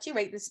about that too,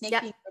 right? The snake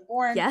being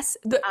reborn. Yes.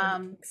 The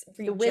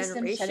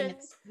wisdom shedding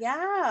its,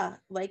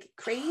 like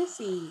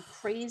crazy.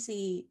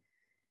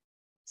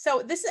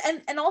 So this is,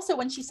 and also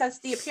when she says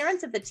the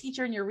appearance of the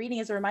teacher in your reading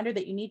is a reminder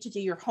that you need to do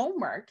your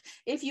homework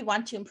if you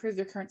want to improve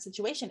your current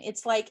situation.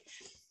 It's like,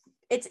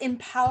 it's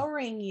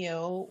empowering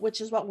you, which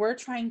is what we're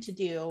trying to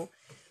do,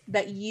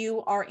 that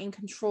you are in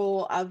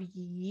control of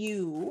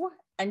you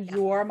and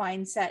your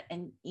mindset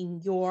and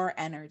in your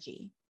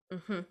energy.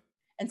 Mm-hmm.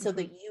 And so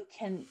that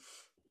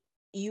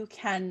you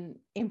can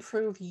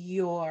improve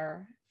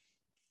your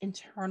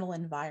internal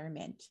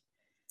environment.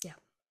 Yeah.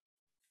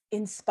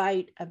 In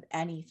spite of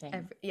anything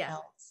else.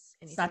 Anything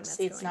it's not to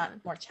say it's not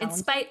more challenging.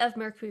 In spite of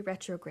Mercury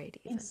retrograde,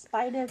 even. In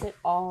spite of it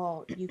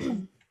all, you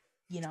can,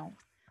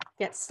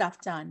 get stuff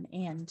done,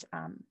 and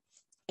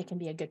it can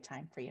be a good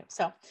time for you.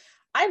 So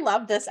I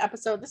love this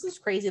episode. This is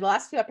crazy. The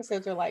last 2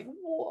 episodes are like,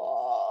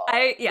 whoa.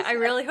 I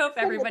really hope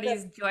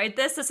everybody's enjoyed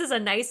this. This is a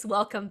nice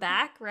welcome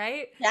back,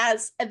 right?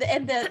 Yes. And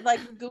the like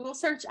Google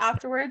search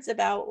afterwards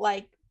about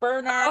like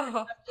burnout.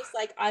 I'm just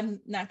like, I'm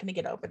not going to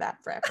get over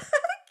that forever.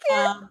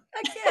 I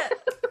can't.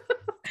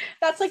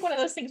 That's like one of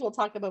those things we'll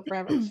talk about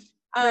forever.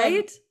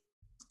 Right?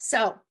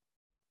 So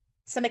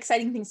some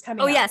exciting things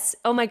coming up. Yes.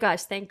 Oh my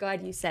gosh. Thank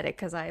God you said it,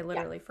 because I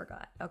literally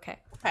forgot. Okay.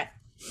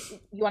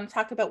 You want to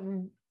talk about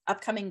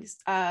upcoming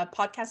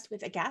podcast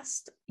with a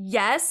guest?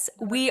 Yes,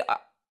 we are.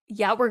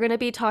 Yeah, we're going to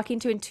be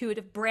talking to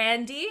Intuitive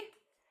Brandy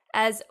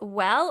as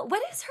well.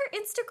 What is her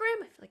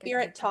Instagram? I feel like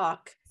Spirit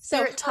Talk.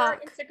 Spirit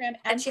Talk. Instagram,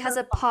 and she has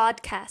a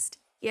podcast.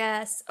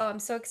 Yes. Oh, I'm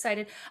so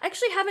excited. I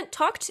actually haven't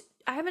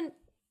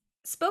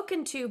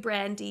spoken to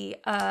Brandy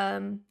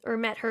or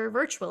met her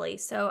virtually,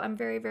 so I'm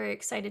very, very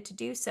excited to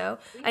do so.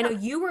 Yeah. I know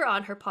you were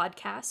on her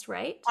podcast,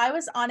 right? I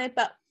was on it,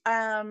 but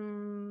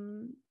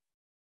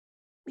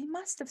we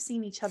must have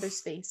seen each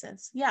other's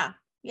faces. Yeah.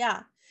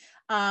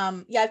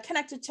 I've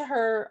connected to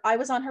her. I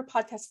was on her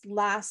podcast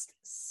last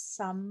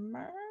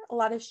summer. A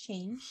lot has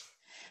changed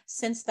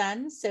since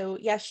then. So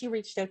yeah, she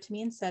reached out to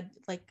me and said,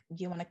 like,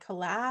 do you want to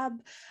collab?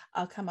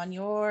 I'll come on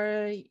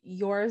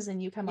yours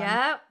and you come on.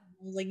 I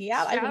was like,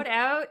 yeah. Shout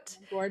out.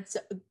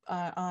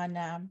 On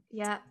and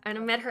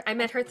I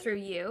met her through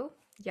you.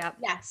 Yeah.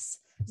 Yes.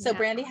 So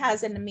Brandy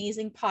has an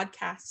amazing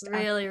podcast.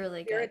 Really,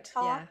 really good.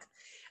 Talk.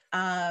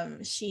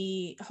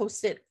 She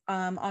hosts it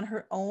on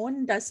her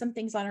own, does some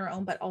things on her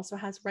own, but also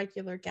has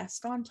regular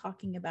guests on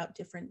talking about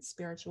different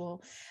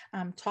spiritual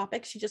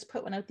topics. She just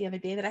put one out the other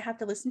day that I have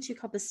to listen to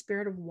called The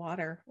Spirit of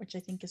Water, which I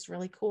think is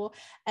really cool.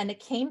 And it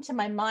came to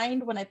my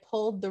mind when I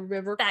pulled the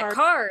river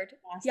card.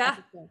 Yeah.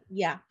 Episode.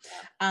 Yeah.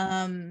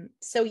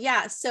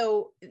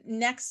 So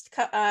next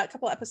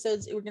couple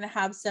episodes, we're going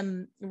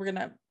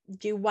to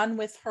do one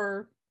with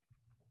her.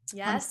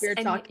 Yes.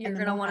 Spirit Talk, you're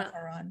going to want to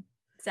her on.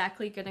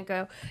 Exactly. You're going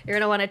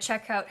to want to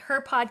check out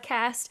her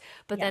podcast,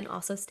 but then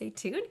also stay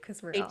tuned,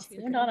 because we're also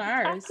tuned on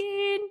ours.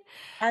 Talking.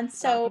 And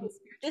so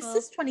this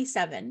is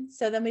 27.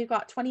 So then we've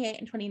got 28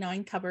 and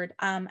 29 covered.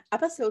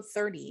 Episode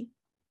 30.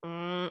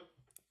 I'm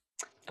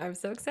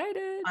so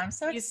excited. I'm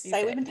so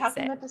excited. We've been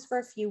talking about this for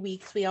a few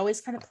weeks. We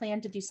always kind of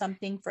plan to do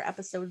something for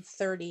episode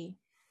 30.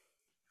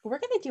 We're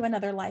going to do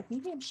another live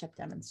mediumship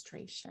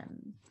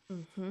demonstration.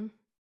 Mm-hmm.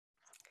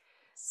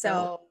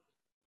 So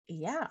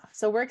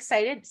we're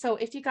excited. So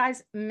if you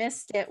guys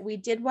missed it, we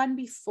did one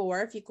before.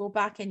 If you go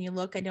back and you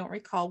look, I don't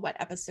recall what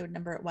episode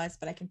number it was,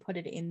 but I can put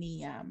it in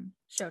the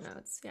show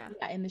notes. Yeah,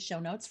 in the show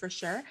notes for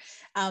sure.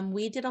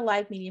 We did a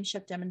live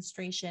mediumship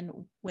demonstration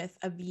with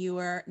a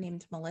viewer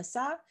named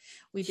Melissa.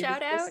 We did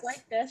Shout out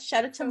like this.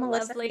 Shout out to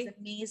Melissa. Lovely. She's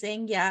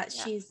amazing. Yeah,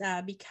 she's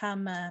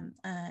become a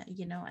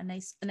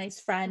nice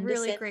friend.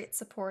 Really great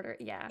supporter.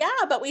 Yeah,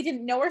 but we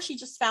didn't know her. She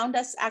just found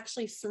us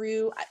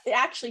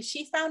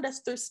she found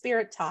us through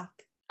Spirit Talk.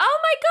 Oh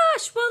my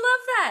gosh, we'll love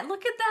that.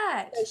 Look at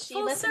that. So she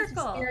listened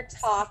to Spirit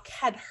Talk,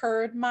 had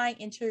heard my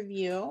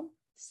interview,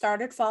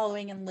 started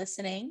following and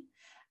listening.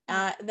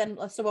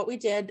 So what we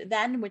did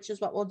then, which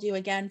is what we'll do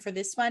again for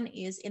this one,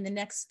 is in the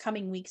next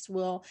coming weeks,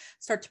 we'll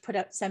start to put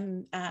up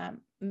some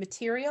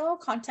material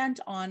content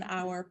on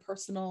our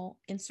personal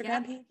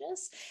Instagram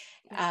pages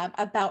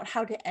about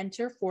how to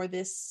enter for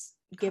this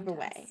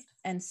giveaway.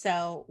 And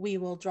so we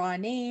will draw a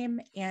name,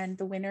 and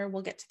the winner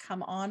will get to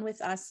come on with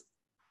us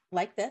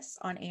like this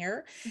on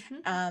air.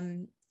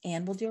 And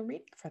we'll do a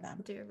reading for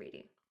them.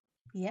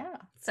 Yeah.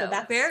 So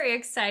that's very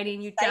exciting.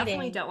 You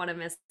definitely don't want to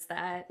miss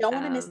that. Don't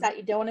want to miss that.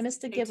 You don't want to miss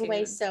the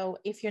giveaway. Tuned. So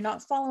if you're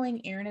not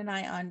following Erin and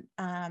I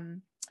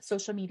on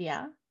social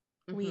media,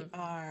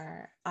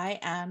 I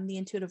am the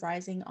Intuitive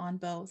Rising on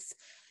both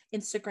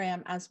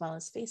Instagram as well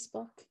as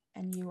Facebook.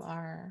 And you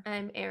are?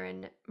 I'm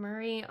Erin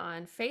Murray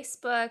on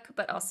Facebook,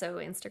 but also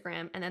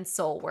Instagram, and then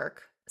Soul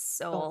Work,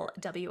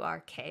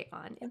 WRK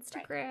on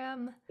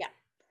Instagram. Right. Yeah.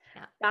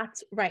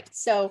 That's right.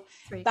 So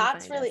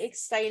that's really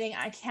exciting.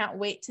 I can't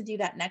wait to do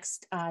that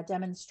next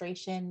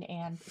demonstration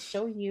and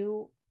show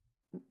you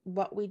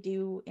what we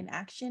do in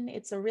action.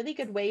 It's a really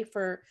good way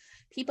for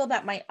people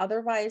that might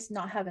otherwise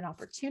not have an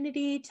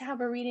opportunity to have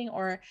a reading,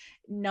 or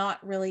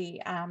not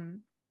really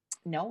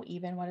know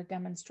even what a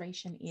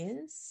demonstration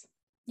is.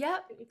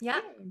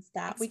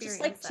 That we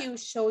just like to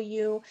show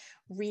you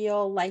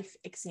real life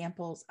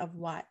examples of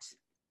what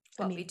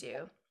we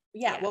do.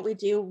 What we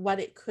do,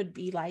 what it could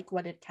be like,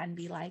 what it can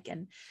be like,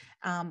 and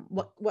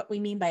what we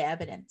mean by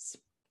evidence.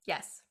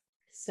 Yes.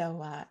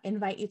 So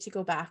invite you to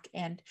go back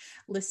and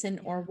listen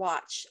or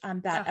watch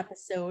that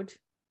episode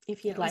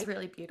if you'd like. It was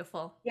really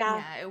beautiful.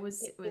 It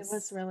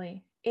was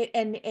really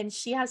and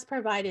she has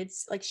provided,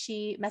 like,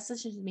 she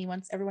messages me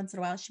every once in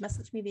a while. She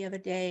messaged me the other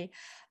day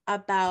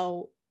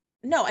about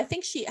no, I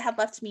think she had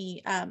left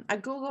me a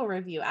Google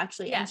review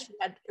actually, and she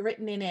had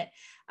written in it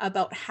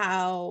about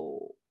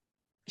how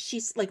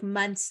she's like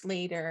months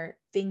later,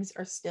 things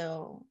are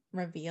still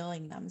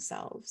revealing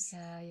themselves.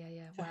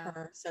 To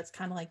her. So it's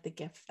kind of like the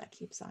gift that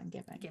keeps on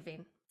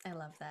giving. I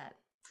love that.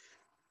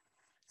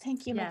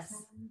 Thank you, my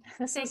friend.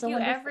 This Thank you,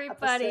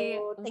 everybody.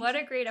 What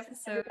a great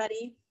episode.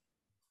 Everybody.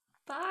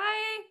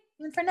 Bye.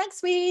 And for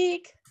next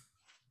week.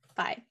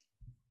 Bye.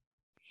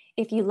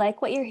 If you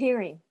like what you're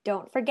hearing,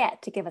 don't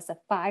forget to give us a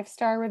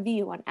 5-star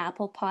review on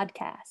Apple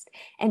Podcast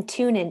and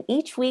tune in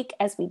each week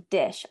as we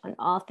dish on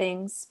all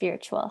things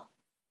spiritual.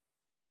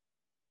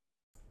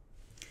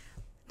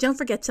 Don't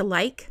forget to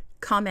like,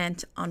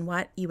 comment on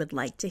what you would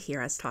like to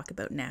hear us talk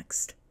about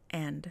next,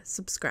 and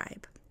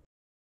subscribe.